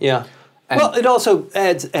doing. Yeah. Well, it also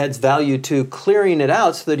adds value to clearing it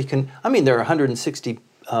out so that he can. I mean, there are 160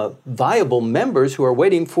 viable members who are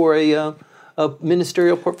waiting for a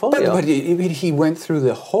ministerial portfolio. But he went through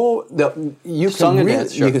the whole. Song and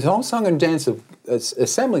dance, sure. You can all song and dance of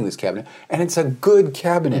assembling this cabinet, and it's a good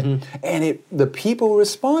cabinet, and the people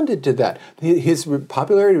responded to that. His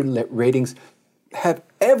popularity ratings have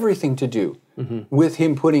everything to do with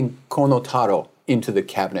him putting Kono Taro into the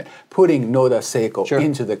cabinet, putting Noda Seiko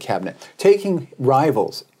into the cabinet, taking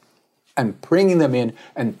rivals and bringing them in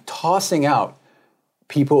and tossing out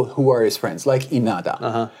people who are his friends, like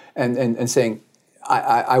Inada, and saying,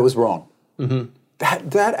 I was wrong.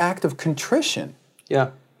 That act of contrition. Yeah.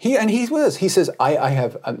 He was. He says, I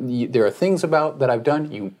have, there are things about that I've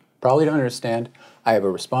done you probably don't understand. I have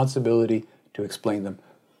a responsibility to explain them.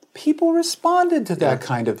 People responded to that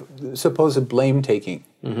kind of supposed blame taking.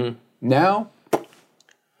 Now,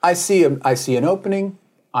 I see an opening.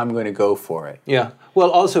 I'm going to go for it. Yeah. Well,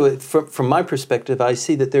 also, from my perspective, I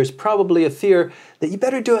see that there's probably a fear that you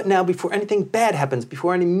better do it now before anything bad happens,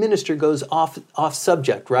 before any minister goes off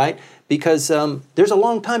subject, right? Because there's a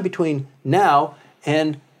long time between now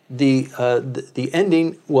and the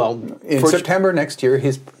ending. Well, in September next year,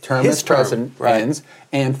 his term as president ends,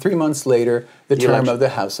 and 3 months later, the term election of the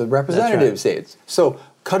House of Representatives ends. So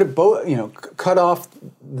cut off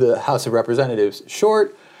the House of Representatives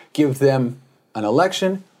short, give them an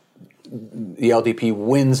election. The LDP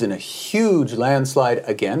wins in a huge landslide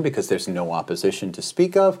again because there's no opposition to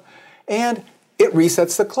speak of, and it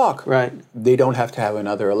resets the clock. Right. They don't have to have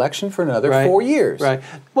another election for another 4 years. Right.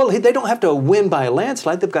 Well, they don't have to win by a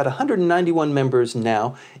landslide. They've got 191 members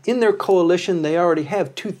now. In their coalition, they already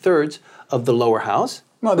have 2/3 of the lower house.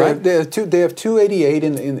 Well, they have 288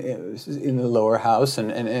 in the lower house,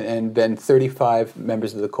 and then 35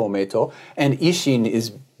 members of the Komeito, and Ishin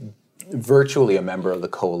is virtually a member of the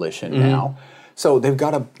coalition now. So they've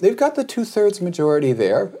got the 2/3 majority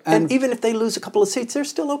there, and even if they lose a couple of seats, they're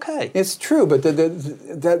still okay. It's true, but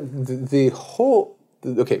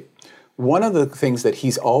one of the things that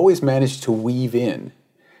he's always managed to weave in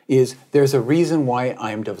is there's a reason why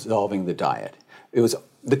I'm dissolving the Diet. It was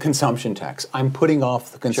the consumption tax. I'm putting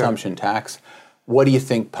off the consumption tax. What do you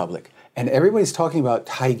think, public? And everybody's talking about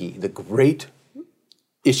Taigi, the great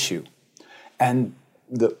issue, and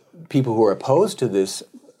the people who are opposed to this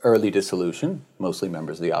early dissolution, mostly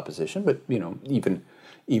members of the opposition, but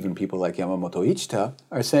even people like Yamamoto Ichita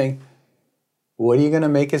are saying, what are you going to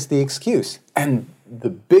make as the excuse? And the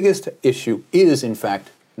biggest issue is, in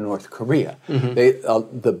fact, North Korea.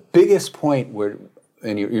 The biggest point where,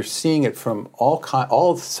 and you're seeing it from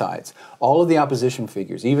all sides, all of the opposition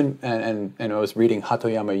figures, even, and I was reading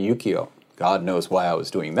Hatoyama Yukio, God knows why I was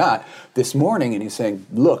doing that, this morning, and he's saying,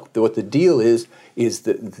 look, what the deal is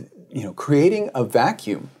creating a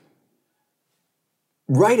vacuum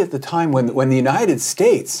right at the time when the United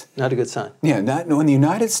States... Not a good sign. Yeah, when the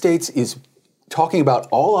United States is talking about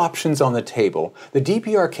all options on the table, the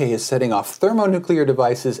DPRK is setting off thermonuclear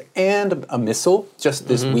devices and a missile just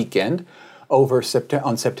this weekend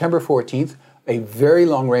on September 14th, a very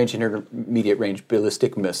long-range, intermediate-range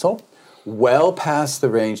ballistic missile, well past the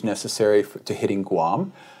range necessary to hitting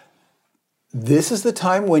Guam. This is the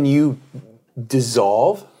time when you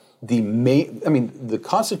dissolve the main. I mean, the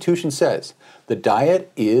Constitution says the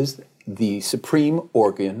Diet is the supreme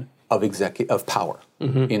organ of power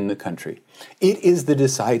in the country. It is the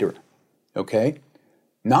decider, okay?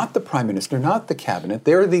 Not the Prime Minister, not the Cabinet.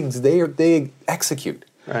 They execute.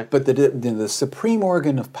 Right. But the supreme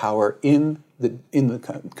organ of power in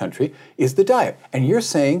the country is the Diet. And you're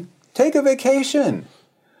saying, take a vacation.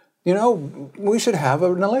 You know, we should have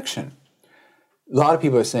an election. A lot of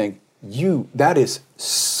people are saying, that is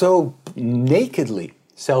so nakedly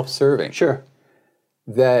self-serving. Sure.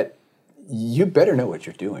 That you better know what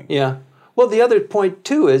you're doing. Yeah. Well, the other point,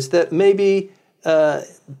 too, is that maybe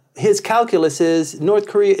his calculus is North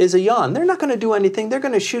Korea is a yawn. They're not going to do anything. They're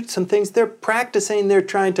going to shoot some things. They're practicing. They're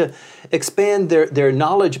trying to expand their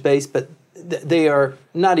knowledge base, but they are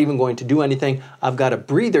not even going to do anything. I've got a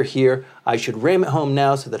breather here. I should ram it home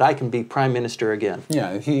now so that I can be prime minister again.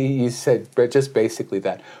 Yeah, he said just basically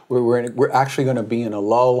that. We're actually going to be in a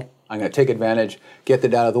lull. I'm going to take advantage, get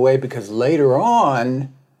that out of the way, because later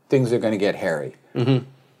on, things are going to get hairy. Mm-hmm.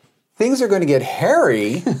 Things are going to get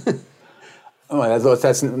hairy. Well,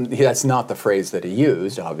 that's not the phrase that he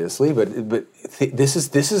used, obviously, but this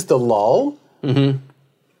is the lull. Mm-hmm.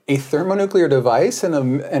 A thermonuclear device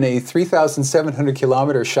and a 3,700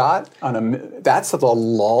 kilometer shot that's the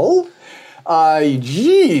lull.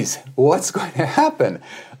 Geez, what's going to happen?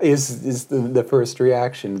 Is the first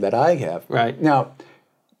reaction that I have. Right now,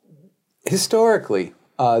 historically,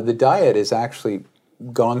 the Diet has actually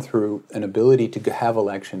gone through an ability to have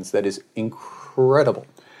elections that is incredible.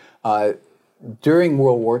 During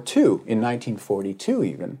World War II, in 1942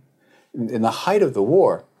 even, in the height of the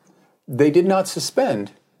war, they did not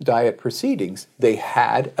suspend Diet proceedings. They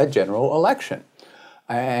had a general election,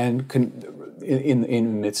 and in the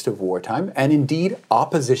midst of wartime, and indeed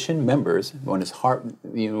opposition members.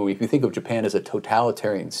 If you think of Japan as a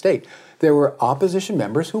totalitarian state, there were opposition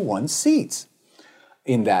members who won seats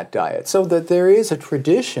in that Diet. So that there is a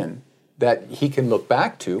tradition that he can look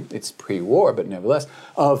back to. It's pre-war, but nevertheless,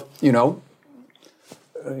 of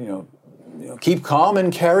keep calm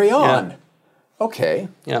and carry on. Yeah. Okay.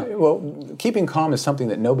 Yeah. Well, keeping calm is something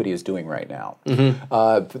that nobody is doing right now.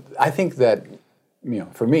 Mm-hmm. I think that,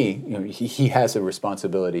 for me, he has a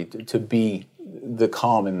responsibility to be the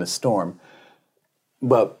calm in the storm.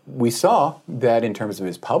 But we saw that in terms of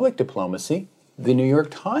his public diplomacy, the New York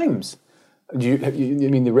Times,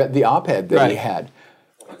 the op-ed that he had.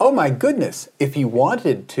 Oh my goodness! If he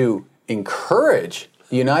wanted to encourage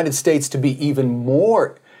the United States to be even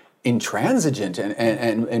more intransigent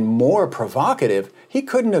and more provocative, he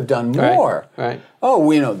couldn't have done more. Right.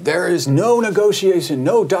 Oh, there is no negotiation,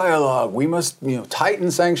 no dialogue. We must,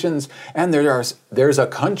 tighten sanctions. And there's a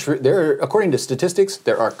country. According to statistics,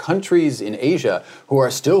 there are countries in Asia who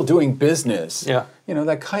are still doing business. Yeah.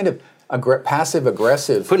 That kind of passive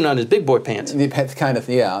aggressive. Putting on his big boy pants. Kind of,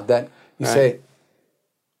 that you say,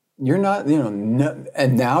 you're not,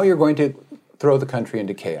 and now you're going to throw the country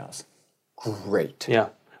into chaos. Great. Yeah.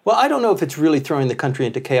 Well, I don't know if it's really throwing the country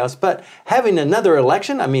into chaos, but having another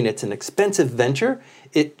election, it's an expensive venture.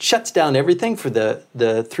 It shuts down everything for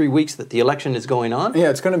the 3 weeks that the election is going on. Yeah,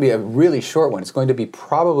 it's going to be a really short one. It's going to be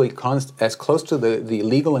probably as close to the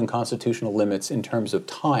legal and constitutional limits in terms of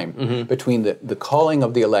time between the calling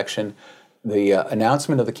of the election, the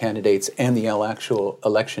announcement of the candidates, and the actual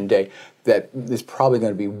election day. That is probably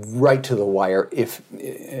going to be right to the wire, if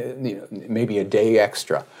maybe a day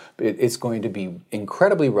extra. It's going to be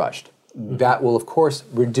incredibly rushed. Mm-hmm. That will, of course,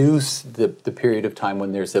 reduce the period of time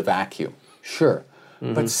when there's a vacuum. Sure.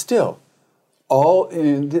 Mm-hmm. But still, how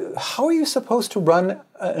are you supposed to run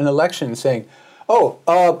an election saying,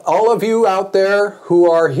 all of you out there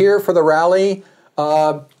who are here for the rally,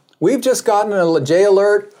 we've just gotten a J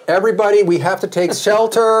alert. Everybody, we have to take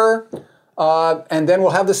shelter. And then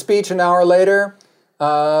we'll have the speech an hour later.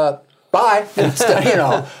 Bye. Is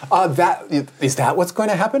that what's going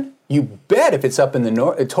to happen? You bet. If it's up in the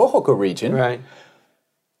Tohoku region, right?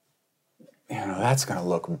 That's going to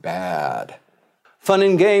look bad. Fun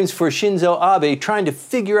and games for Shinzo Abe, trying to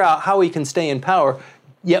figure out how he can stay in power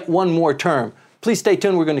yet one more term. Please stay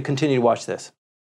tuned. We're going to continue to watch this.